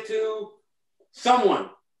said it to someone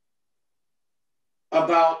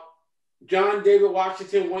about John David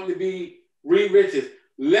Washington wanting to be Reed Richards.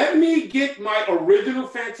 Let me get my original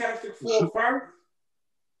Fantastic Four first.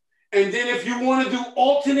 And then if you want to do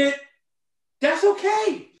alternate, that's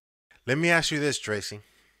okay. Let me ask you this, Tracy.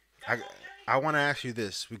 I want to ask you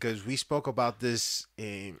this because we spoke about this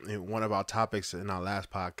in one of our topics in our last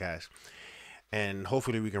podcast, and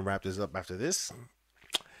hopefully we can wrap this up after this.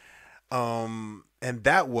 And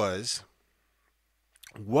that was,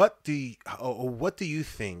 what do you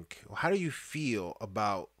think? How do you feel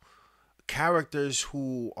about characters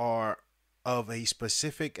who are of a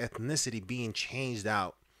specific ethnicity being changed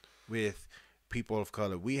out with people of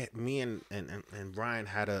color? Me and Brian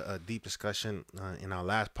had a deep discussion in our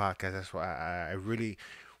last podcast. That's why I really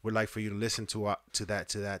would like for you to listen to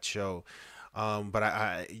that show.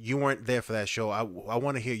 But you weren't there for that show. I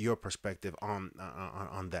want to hear your perspective on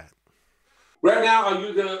that. Right now, I'll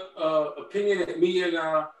use the opinion that me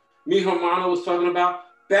Hermano was talking about.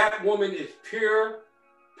 Batwoman is pure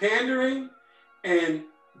pandering, and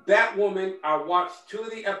Batwoman, I watched 2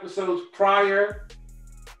 of the episodes prior.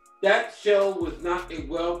 That show was not a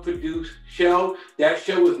well-produced show. That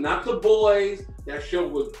show was not The Boys. That show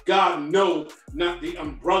was, God knows, not the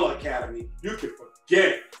Umbrella Academy. You can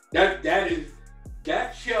forget it.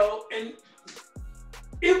 That show, and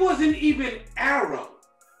it wasn't even Arrow.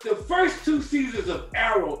 The first 2 seasons of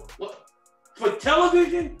Arrow, for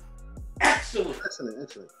television, excellent.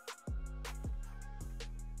 Excellent.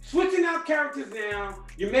 Switching out characters now,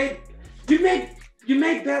 you made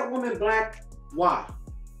Batwoman black. Why?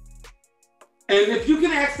 And if you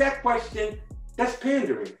can ask that question, that's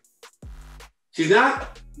pandering. She's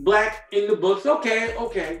not black in the books.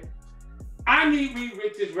 Okay. I need Reed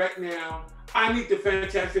Richards right now. I need the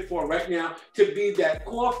Fantastic Four right now to be that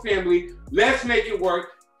core family. Let's make it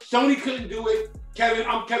work. Sony couldn't do it.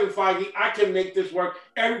 I'm Kevin Feige. I can make this work.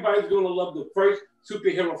 Everybody's going to love the first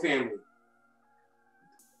superhero family.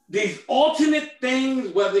 These alternate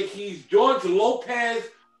things, whether he's George Lopez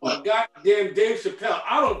or goddamn Dave Chappelle,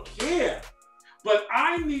 I don't care. But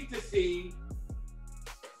I need to see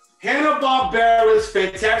Hanna-Barbera's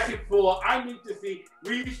Fantastic Four. I need to see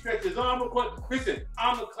Reed stretch his arm across. Listen,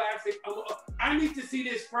 I'm a classic. I need to see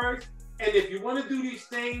this first. And if you want to do these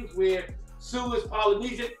things where Sue is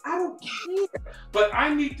Polynesian, I don't care. But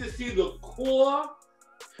I need to see the core.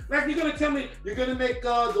 Like, you're going to tell me you're going to make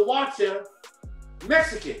the Watcher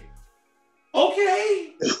Mexican.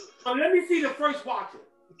 Okay. But let me see the first Watcher.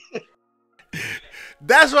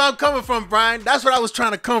 That's where I'm coming from, Brian. That's what I was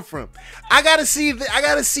trying to come from. I gotta see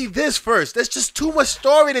this first. There's just too much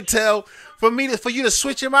story to tell for you to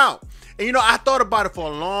switch him out. And you know, I thought about it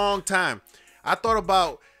for a long time. I thought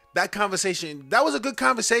about that conversation. That was a good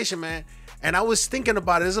conversation, man. And I was thinking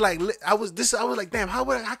about it. It's like I was like, damn,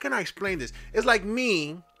 how can I explain this? It's like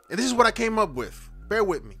me, and this is what I came up with. Bear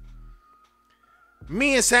with me.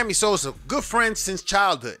 Me and Sammy Sosa, good friends since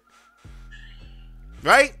childhood.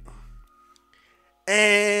 Right?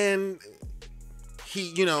 And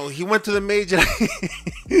he went to the major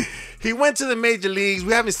he went to the major leagues.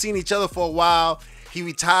 We haven't seen each other for a while. He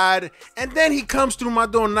retired, and then he comes through my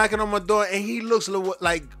door, knocking on my door, and he looks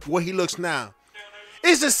like what he looks now.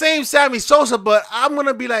 It's the same Sammy Sosa, but I'm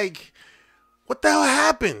gonna be like, what the hell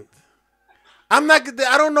happened? I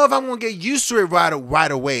don't know if I'm gonna get used to it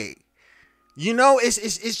right away. You know,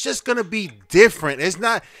 it's just gonna be different. It's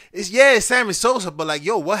Sammy Sosa, but like,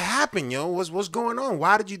 yo, what happened, yo? What's going on?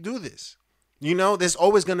 Why did you do this? You know, there's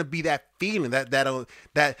always gonna be that feeling,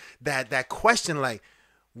 that question, like,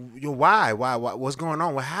 yo, why? What's going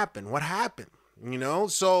on? What happened? You know,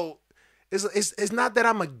 so it's not that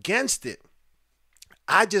I'm against it.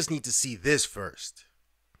 I just need to see this first.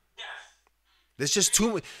 There's just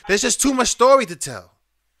too much story to tell.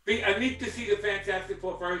 I need to see the Fantastic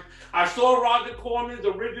Four first. I saw Roger Corman's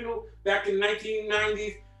original back in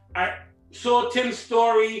 1990s. I saw Tim's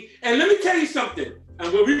story. And let me tell you something.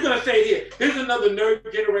 And what we're going to say here, here's another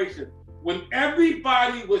nerd generation. When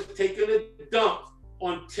everybody was taking a dump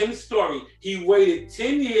on Tim's story, he waited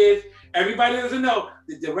 10 years. Everybody doesn't know.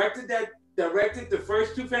 The director that directed the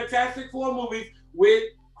first two Fantastic Four movies with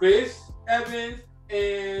Chris Evans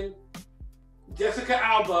and Jessica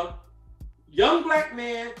Alba, young black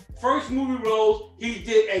man, first movie roles, he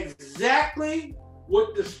did exactly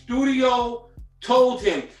what the studio told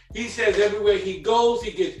him. He says everywhere he goes,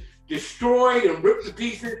 he gets destroyed and ripped to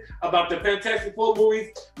pieces about the Fantastic Four movies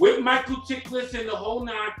with Michael Chiklis and the whole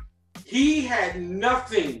nine. He had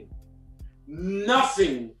nothing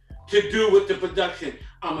to do with the production.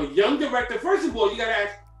 I'm a young director. First of all, you gotta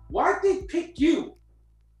ask, why did they pick you?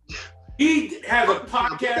 He has a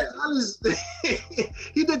podcast.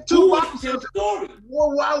 He did two stories.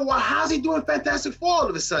 Well, how's he doing Fantastic Four all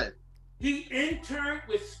of a sudden? He interned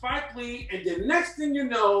with Spike Lee, and the next thing you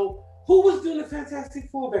know, who was doing the Fantastic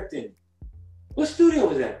Four back then? What studio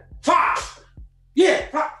was that? Foxx. Yeah,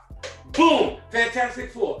 Foxx. Boom,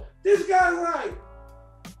 Fantastic Four. This guy's like,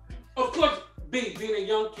 of course, being a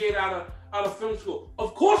young kid out of film school,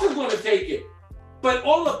 of course I'm going to take it. But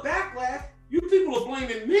all the backlash, you people are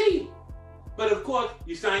blaming me. But of course,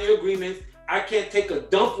 you sign your agreements. I can't take a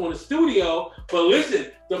dump on the studio. But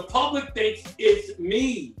listen, the public thinks it's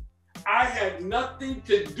me. I had nothing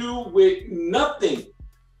to do with nothing.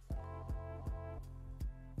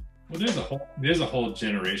 Well, there's a whole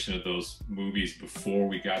generation of those movies before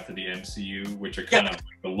we got to the MCU, which are kind of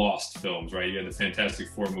like the lost films, right? You had the Fantastic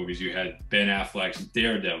Four movies, you had Ben Affleck's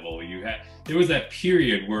Daredevil, there was that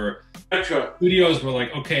period where studios were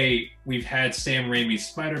like, okay, we've had Sam Raimi's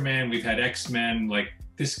Spider-Man, we've had X-Men, like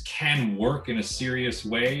this can work in a serious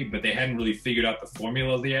way, but they hadn't really figured out the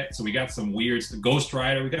formula yet. So we got some weird, Ghost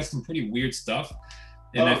Rider, we got some pretty weird stuff.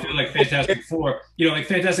 And I feel like Fantastic Four, like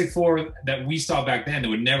Fantastic Four that we saw back then, that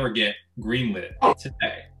would never get greenlit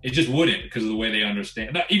today. It just wouldn't, because of the way they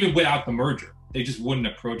understand. Not even without the merger, they just wouldn't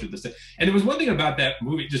approach it the same. And there was one thing about that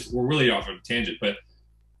movie, just we're really off on a tangent, but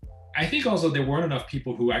I think also there weren't enough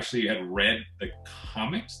people who actually had read the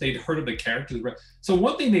comics. They'd heard of the characters. So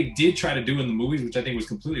one thing they did try to do in the movies, which I think was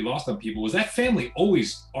completely lost on people, was that family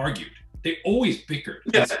always argued. They always bickered.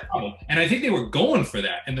 Yes. And I think they were going for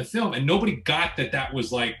that in the film, and nobody got that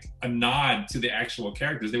was like a nod to the actual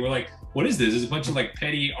characters. They were like, what is this? There's a bunch of like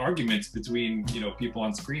petty arguments between, people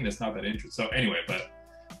on screen that's not that interesting. So anyway, but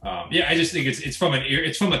I just think it's from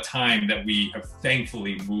a time that we have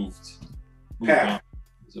thankfully moved on.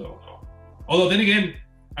 So although then again,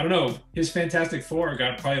 I don't know, his Fantastic Four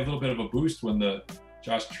got probably a little bit of a boost when the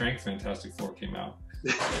Josh Trank Fantastic Four came out.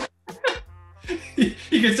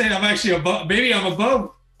 You can say I'm actually above. Maybe I'm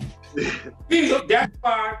above. That's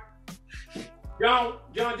why John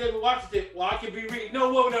David watched it. Well, I can be reading.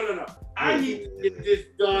 No. I need to get this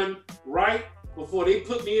done right before they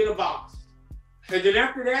put me in a box. And then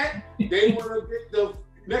after that, they want to get the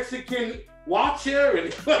Mexican watcher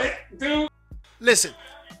and dude. Listen,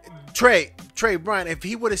 Trey, Brian, if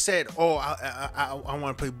he would have said, "Oh, I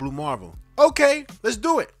want to play Blue Marvel," okay, let's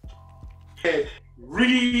do it. And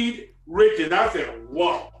Reed Richards, I said,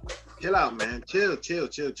 "Whoa, chill out, man, chill." He said,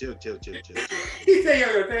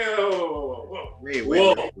 "Wait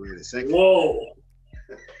a second. Whoa."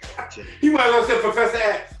 He might as well say Professor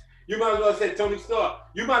X. You might as well have said Tony Stark.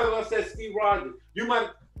 You might as well have said Steve Rogers.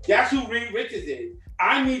 That's who Reed Richards is.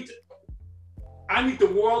 I need the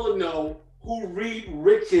world to know who Reed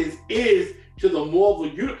Richards is to the Marvel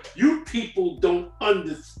universe. You people don't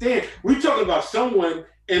understand. We're talking about someone,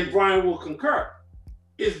 and Brian will concur,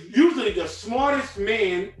 is usually the smartest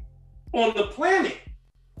man on the planet.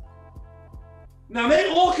 Now, they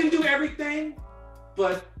all can do everything,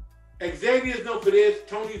 but Xavier's known for this,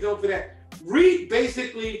 Tony's known for that. Reed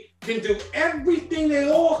basically can do everything they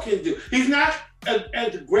all can do. He's not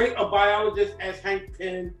as great a biologist as Hank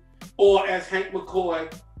Pym or as Hank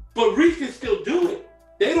McCoy, but Reed can still do it.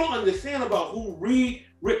 They don't understand about who Reed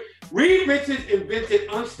Richards invented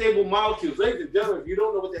unstable molecules. Ladies and gentlemen, if you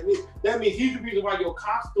don't know what that means he's the reason why your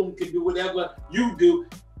costume can do whatever you do.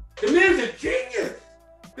 The man's a genius.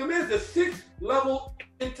 The man's a 6th level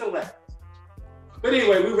intellect. But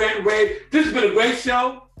anyway, we ran and raved. This has been a great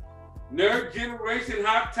show. Nerd Generation,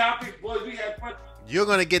 Hot Topics. Boys, we had fun. You're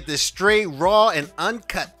going to get this straight, raw, and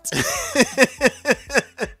uncut.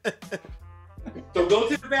 So go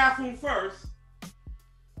to the bathroom first,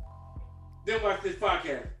 then watch this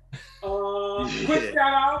podcast. Quick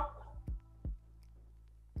shout out.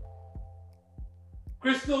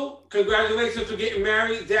 Crystal, congratulations for getting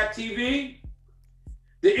married. Zap TV.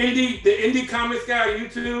 The indie comics guy on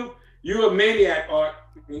YouTube. You're a maniac, Art.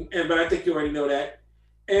 But I think you already know that.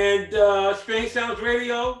 And Strange Sounds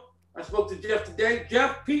Radio. I spoke to Jeff today.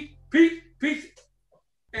 Jeff, peace.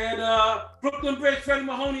 And Brooklyn Bridge, Freddie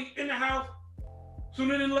Mahoney in the house.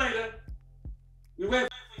 Sooner than later. We went.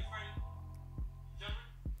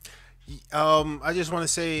 I just want to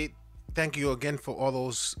say thank you again for all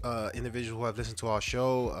those individuals who have listened to our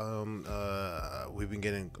show. We've been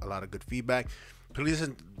getting a lot of good feedback. Please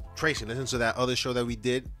listen, Tracy, listen to that other show that we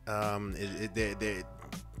did.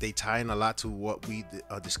 They tie in a lot to what we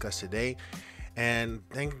discussed today. And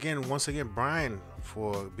once again, Brian,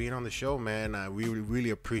 for being on the show, man. We really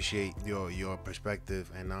appreciate your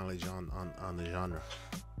perspective and knowledge on the genre.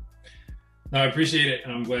 No, I appreciate it,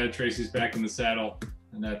 and I'm glad Tracy's back in the saddle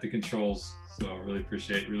and at the controls. So I really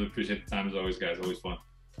appreciate the time as always, guys. Always fun.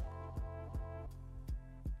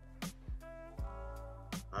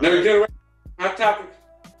 Never get around. Hot Topics.